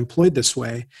 millions are employed this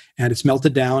way, and it's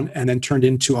melted down and then turned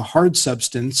into a hard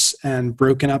substance and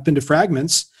broken up into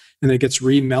fragments, and it gets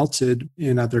remelted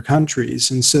in other countries.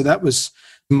 And so that was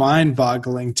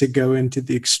mind-boggling to go into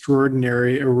the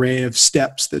extraordinary array of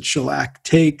steps that shellac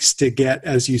takes to get,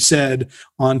 as you said,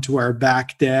 onto our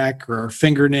back deck or our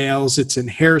fingernails. It's in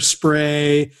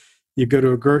hairspray. You go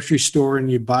to a grocery store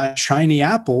and you buy a shiny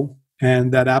apple,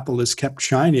 and that apple is kept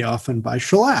shiny often by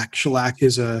shellac. Shellac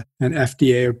is an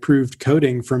FDA-approved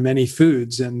coating for many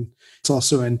foods, and it's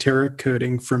also enteric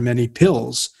coating for many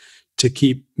pills to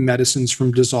keep medicines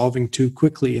from dissolving too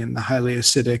quickly in the highly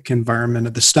acidic environment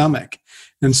of the stomach.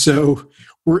 And so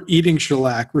we're eating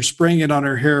shellac, we're spraying it on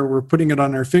our hair, we're putting it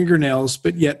on our fingernails,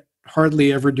 but yet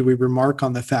hardly ever do we remark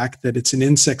on the fact that it's an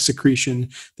insect secretion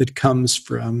that comes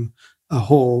from a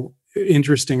whole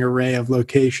interesting array of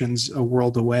locations a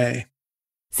world away.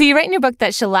 So you write in your book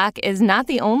that shellac is not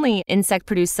the only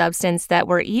insect-produced substance that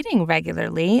we're eating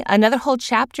regularly. Another whole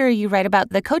chapter you write about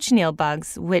the cochineal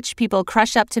bugs, which people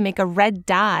crush up to make a red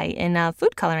dye in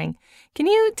food coloring. Can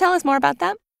you tell us more about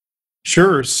that?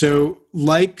 Sure. So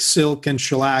like silk and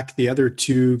shellac, the other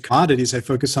two commodities I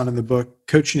focus on in the book,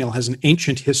 cochineal has an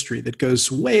ancient history that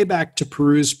goes way back to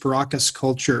Peru's Paracas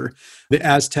culture. The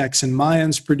Aztecs and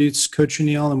Mayans produced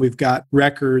cochineal, and we've got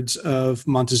records of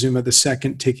Montezuma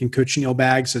II taking cochineal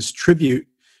bags as tribute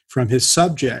from his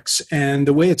subjects. And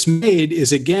the way it's made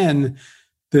is, again,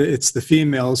 it's the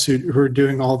females who are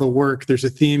doing all the work. There's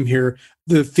a theme here.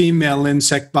 The female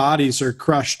insect bodies are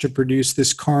crushed to produce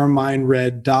this carmine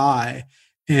red dye.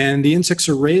 And the insects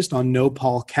are raised on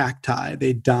nopal cacti.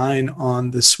 They dine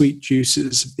on the sweet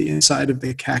juices of the inside of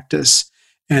the cactus.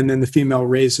 And then the female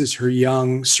raises her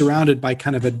young surrounded by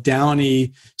kind of a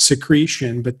downy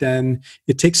secretion. But then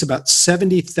it takes about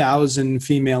 70,000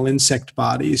 female insect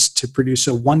bodies to produce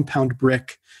a 1-pound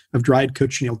brick of dried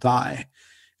cochineal dye.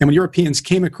 And when Europeans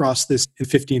came across this in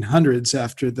 1500s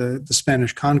after the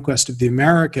Spanish conquest of the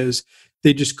Americas,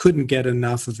 they just couldn't get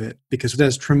enough of it because it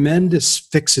has tremendous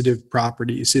fixative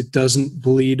properties. It doesn't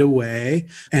bleed away,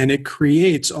 and it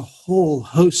creates a whole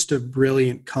host of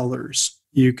brilliant colors.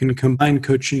 You can combine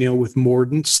cochineal with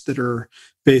mordants that are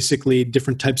basically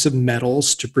different types of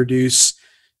metals to produce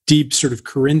deep sort of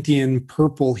Corinthian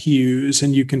purple hues,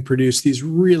 and you can produce these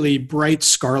really bright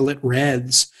scarlet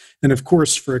reds. And of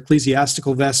course, for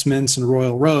ecclesiastical vestments and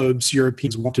royal robes,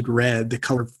 Europeans wanted red, the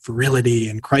color of virility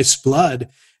and Christ's blood.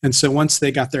 And so once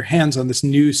they got their hands on this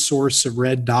new source of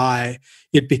red dye,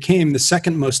 it became the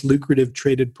second most lucrative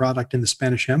traded product in the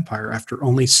Spanish Empire after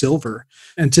only silver.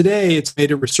 And today it's made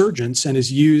a resurgence and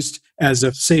is used as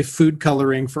a safe food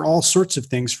coloring for all sorts of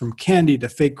things, from candy to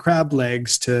fake crab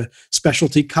legs to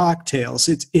specialty cocktails.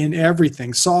 It's in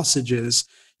everything, sausages,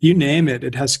 you name it,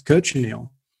 it has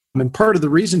cochineal. And part of the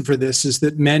reason for this is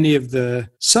that many of the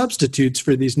substitutes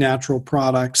for these natural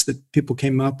products that people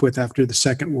came up with after the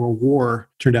Second World War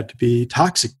turned out to be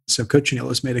toxic. So cochineal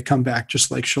has made a comeback just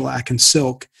like shellac and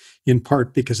silk, in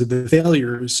part because of the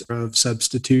failures of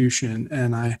substitution.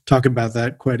 And I talk about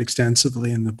that quite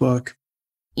extensively in the book.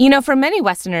 You know, for many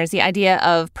Westerners, the idea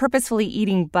of purposefully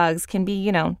eating bugs can be,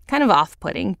 kind of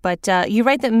off-putting. But you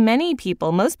write that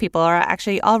most people are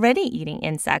actually already eating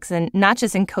insects, and not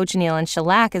just in cochineal and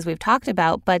shellac, as we've talked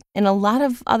about, but in a lot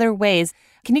of other ways.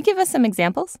 Can you give us some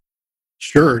examples?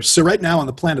 Sure. So right now on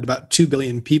the planet, about 2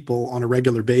 billion people on a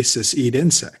regular basis eat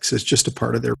insects. It's just a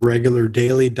part of their regular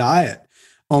daily diet.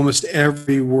 Almost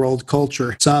every world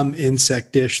culture, some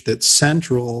insect dish that's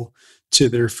central to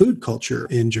their food culture.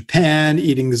 In Japan,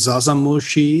 eating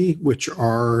zazamushi, which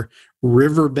are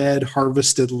riverbed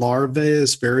harvested larvae,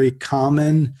 is very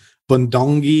common.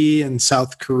 Bundongi in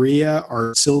South Korea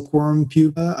are silkworm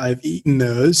pupa. I've eaten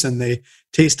those, and they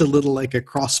taste a little like a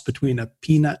cross between a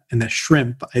peanut and a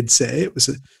shrimp, I'd say. It was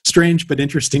a strange but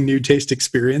interesting new taste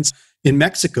experience. In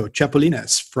Mexico,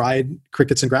 chapulines, fried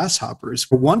crickets and grasshoppers,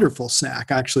 a wonderful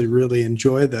snack. I actually really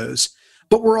enjoy those.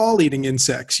 But we're all eating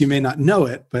insects. You may not know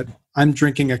it, but I'm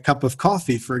drinking a cup of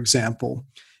coffee, for example.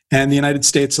 And the United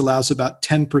States allows about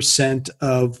 10%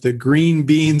 of the green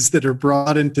beans that are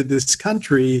brought into this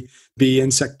country be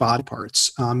insect body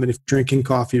parts. And if drinking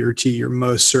coffee or tea, you're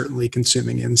most certainly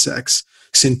consuming insects.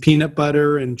 In peanut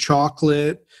butter and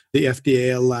chocolate, the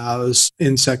FDA allows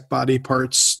insect body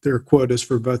parts. There are quotas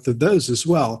for both of those as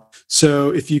well. So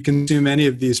if you consume any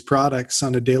of these products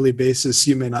on a daily basis,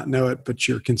 you may not know it, but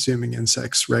you're consuming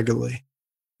insects regularly.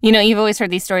 You've always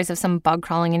heard these stories of some bug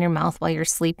crawling in your mouth while you're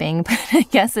sleeping, but I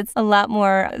guess it's a lot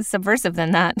more subversive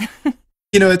than that.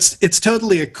 It's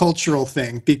totally a cultural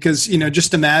thing because,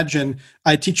 just imagine,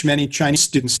 I teach many Chinese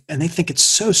students, and they think it's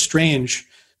so strange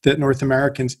that North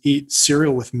Americans eat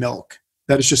cereal with milk.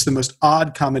 That is just the most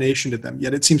odd combination to them,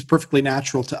 yet it seems perfectly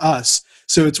natural to us.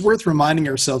 So it's worth reminding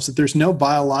ourselves that there's no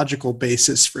biological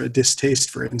basis for a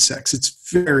distaste for insects. It's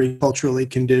very culturally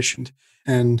conditioned.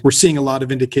 And we're seeing a lot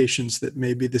of indications that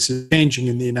maybe this is changing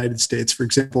in the United States. For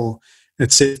example, at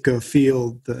Safeco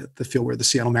Field, the field where the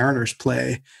Seattle Mariners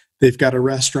play, they've got a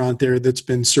restaurant there that's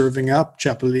been serving up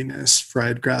chapulines,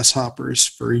 fried grasshoppers,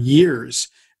 for years.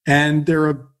 And they're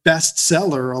a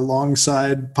bestseller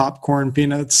alongside popcorn,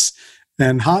 peanuts,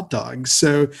 and hot dogs.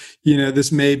 So,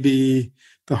 this may be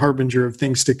the harbinger of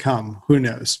things to come. Who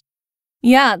knows?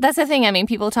 Yeah, that's the thing. I mean,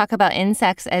 people talk about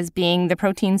insects as being the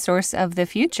protein source of the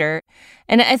future.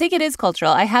 And I think it is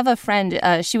cultural. I have a friend,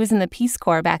 she was in the Peace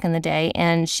Corps back in the day,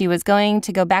 and she was going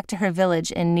to go back to her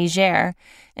village in Niger.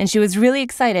 And she was really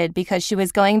excited because she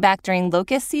was going back during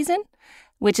locust season,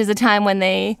 which is a time when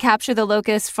they capture the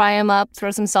locusts, fry them up,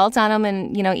 throw some salt on them,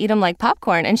 and, eat them like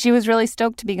popcorn. And she was really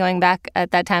stoked to be going back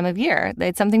at that time of year.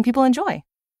 It's something people enjoy.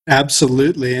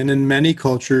 Absolutely. And in many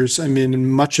cultures,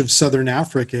 in much of southern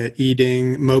Africa,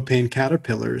 eating mopane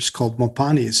caterpillars called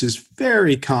mopanis is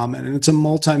very common. And it's a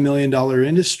multi-million-dollar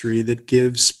industry that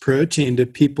gives protein to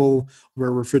people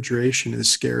where refrigeration is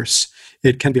scarce.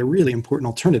 It can be a really important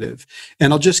alternative.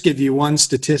 And I'll just give you one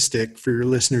statistic for your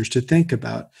listeners to think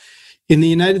about. In the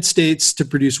United States, to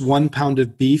produce 1 pound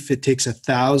of beef, it takes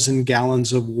 1,000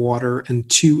 gallons of water and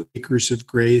 2 acres of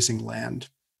grazing land.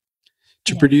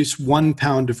 To produce 1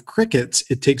 pound of crickets,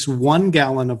 it takes 1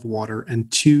 gallon of water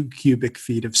and 2 cubic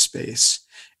feet of space.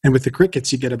 And with the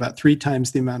crickets, you get about 3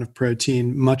 times the amount of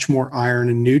protein, much more iron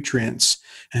and nutrients.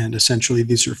 And essentially,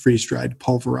 these are freeze-dried,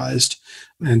 pulverized,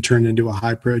 and turned into a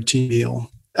high-protein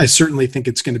meal. I certainly think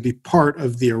it's going to be part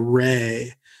of the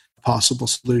array of possible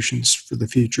solutions for the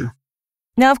future.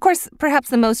 Now, of course, perhaps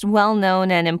the most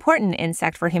well-known and important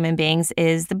insect for human beings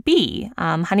is the bee.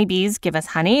 Honeybees give us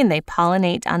honey, and they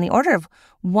pollinate on the order of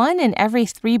 1 in every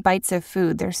 3 bites of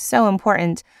food. They're so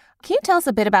important. Can you tell us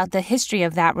a bit about the history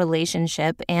of that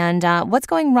relationship and what's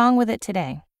going wrong with it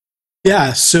today?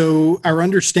 Yeah, so our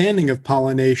understanding of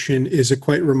pollination is a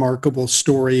quite remarkable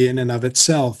story in and of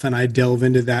itself, and I delve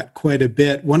into that quite a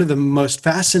bit. One of the most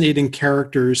fascinating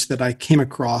characters that I came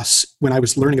across when I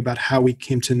was learning about how we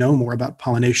came to know more about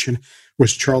pollination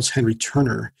was Charles Henry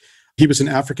Turner. He was an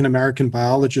African-American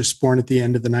biologist born at the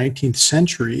end of the 19th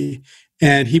century,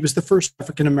 and he was the first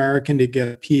African-American to get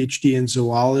a PhD in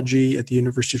zoology at the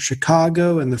University of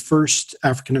Chicago and the first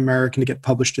African-American to get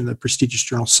published in the prestigious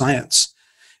journal Science.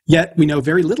 Yet we know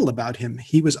very little about him.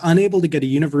 He was unable to get a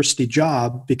university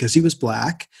job because he was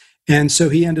Black, and so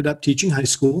he ended up teaching high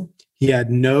school. He had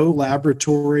no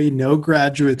laboratory, no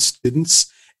graduate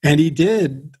students, and he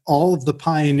did all of the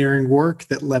pioneering work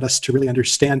that led us to really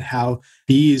understand how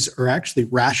bees are actually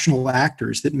rational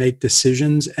actors that make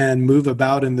decisions and move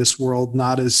about in this world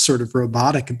not as sort of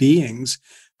robotic beings,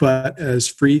 but as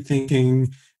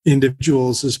free-thinking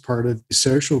individuals as part of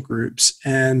social groups.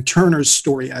 And Turner's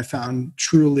story I found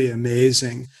truly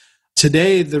amazing.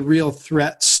 Today, the real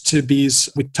threats to bees,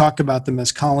 we talk about them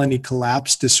as colony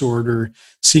collapse disorder,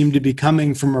 seem to be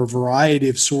coming from a variety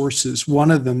of sources.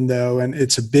 One of them, though, and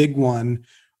it's a big one,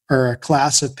 are a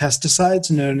class of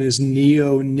pesticides known as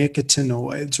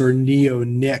neonicotinoids or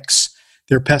neonics.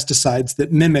 They're pesticides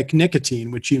that mimic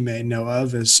nicotine, which you may know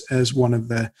of as one of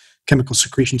the chemical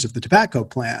secretions of the tobacco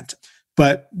plant.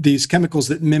 But these chemicals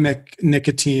that mimic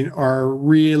nicotine are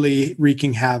really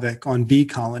wreaking havoc on bee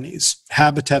colonies.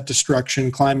 Habitat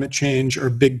destruction, climate change are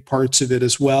big parts of it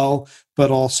as well. But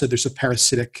also there's a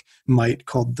parasitic mite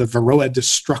called the Varroa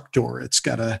destructor. It's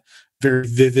got a very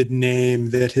vivid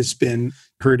name that has been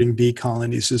hurting bee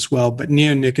colonies as well. But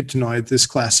neonicotinoid, this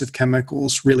class of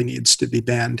chemicals, really needs to be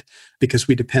banned because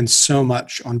we depend so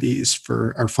much on bees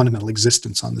for our fundamental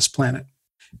existence on this planet.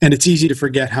 And it's easy to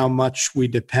forget how much we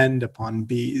depend upon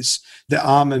bees. The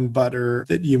almond butter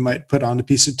that you might put on a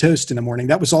piece of toast in the morning,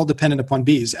 that was all dependent upon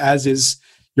bees, as is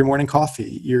your morning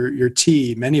coffee, your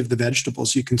tea, many of the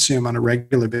vegetables you consume on a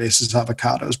regular basis,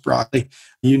 avocados, broccoli,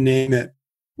 you name it.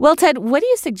 Well, Ted, what do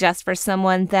you suggest for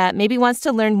someone that maybe wants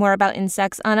to learn more about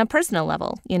insects on a personal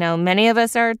level? You know, many of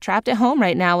us are trapped at home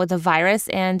right now with a virus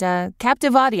and a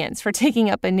captive audience for taking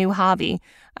up a new hobby.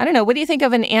 I don't know, what do you think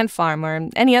of an ant farm or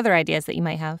any other ideas that you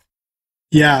might have?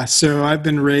 Yeah, so I've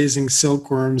been raising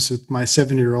silkworms with my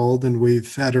 7-year-old, and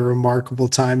we've had a remarkable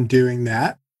time doing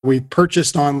that. We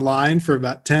purchased online for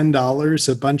about $10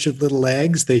 a bunch of little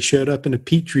eggs. They showed up in a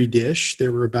petri dish.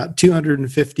 There were about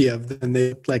 250 of them. They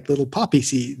looked like little poppy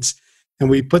seeds. And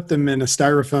we put them in a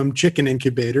styrofoam chicken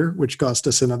incubator, which cost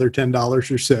us another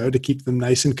 $10 or so to keep them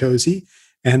nice and cozy.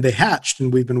 And they hatched,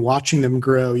 and we've been watching them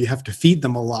grow. You have to feed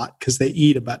them a lot because they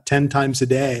eat about 10 times a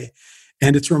day.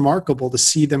 And it's remarkable to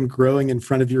see them growing in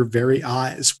front of your very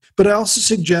eyes. But I also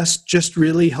suggest just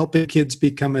really helping kids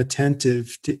become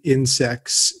attentive to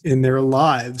insects in their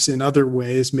lives in other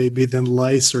ways, maybe than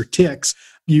lice or ticks.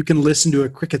 You can listen to a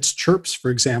cricket's chirps, for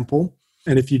example.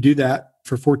 And if you do that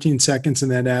for 14 seconds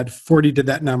and then add 40 to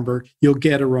that number, you'll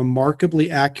get a remarkably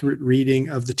accurate reading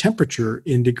of the temperature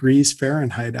in degrees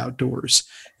Fahrenheit outdoors.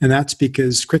 And that's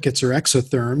because crickets are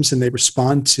exotherms and they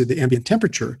respond to the ambient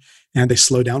temperature. And they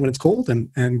slow down when it's cold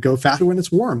and go faster when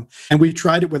it's warm. And we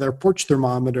tried it with our porch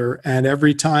thermometer, and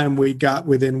every time we got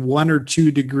within 1 or 2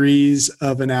 degrees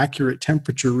of an accurate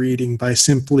temperature reading by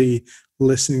simply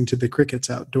listening to the crickets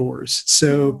outdoors.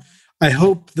 So I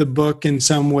hope the book in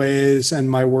some ways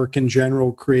and my work in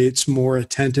general creates more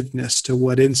attentiveness to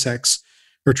what insects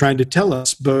are trying to tell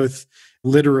us, both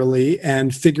literally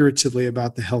and figuratively,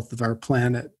 about the health of our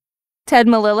planet. Ted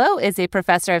Melillo is a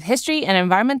professor of history and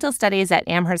environmental studies at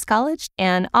Amherst College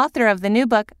and author of the new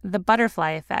book, The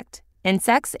Butterfly Effect: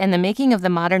 Insects and the Making of the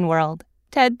Modern World.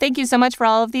 Ted, thank you so much for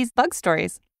all of these bug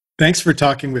stories. Thanks for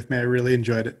talking with me. I really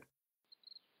enjoyed it.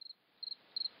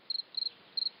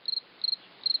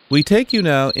 We take you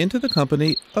now into the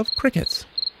company of crickets.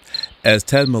 As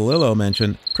Ted Melillo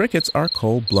mentioned, crickets are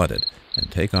cold-blooded and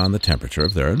take on the temperature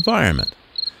of their environment.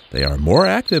 They are more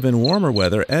active in warmer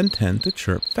weather and tend to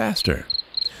chirp faster.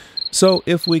 So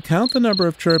if we count the number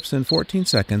of chirps in 14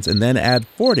 seconds and then add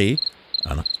 40,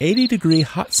 an 80-degree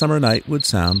hot summer night would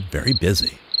sound very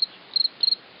busy.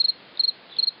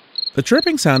 The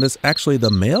chirping sound is actually the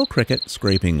male cricket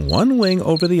scraping one wing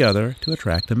over the other to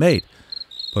attract a mate.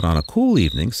 But on a cool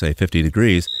evening, say 50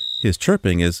 degrees, his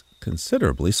chirping is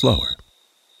considerably slower.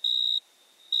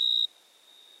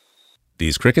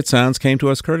 These cricket sounds came to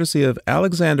us courtesy of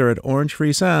Alexander at Orange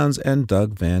Free Sounds and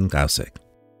Doug Van Gausick.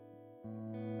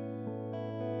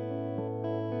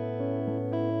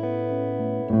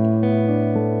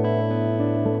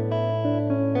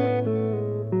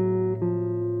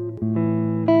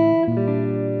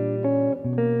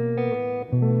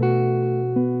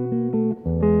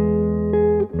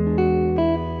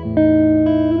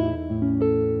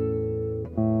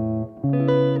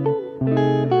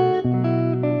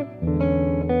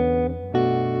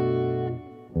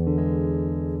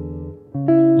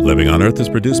 Living on Earth is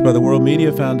produced by the World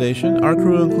Media Foundation. Our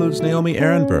crew includes Naomi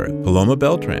Ehrenberg, Paloma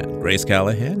Beltran, Grace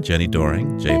Callahan, Jenny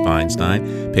Doring, Jay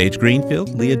Feinstein, Paige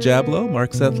Greenfield, Leah Jablow,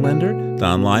 Mark Seth Linder,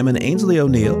 Don Lyman, Ainsley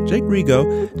O'Neill, Jake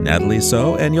Rigo, Natalie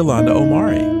So, and Yolanda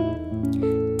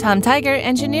Omari. Tom Tiger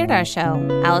engineered our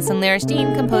show. Allison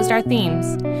Laristeen composed our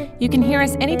themes. You can hear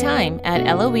us anytime at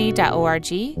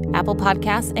loe.org, Apple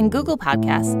Podcasts, and Google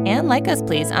Podcasts, and like us,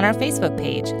 please, on our Facebook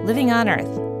page, Living on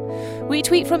Earth. We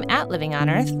tweet from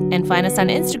 @LivingOnEarth and find us on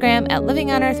Instagram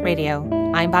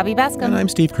 @LivingOnEarthRadio. I'm Bobby Bascom. And I'm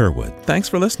Steve Kerwood. Thanks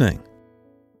for listening.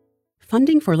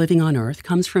 Funding for Living on Earth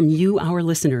comes from you, our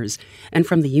listeners, and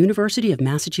from the University of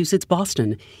Massachusetts,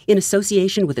 Boston, in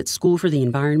association with its School for the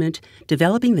Environment,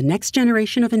 developing the next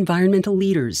generation of environmental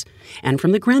leaders, and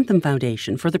from the Grantham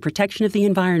Foundation for the Protection of the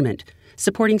Environment,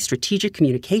 supporting strategic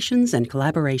communications and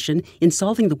collaboration in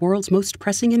solving the world's most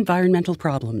pressing environmental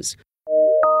problems.